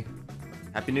Wednesday.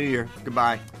 Happy New Year.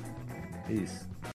 Goodbye. Peace.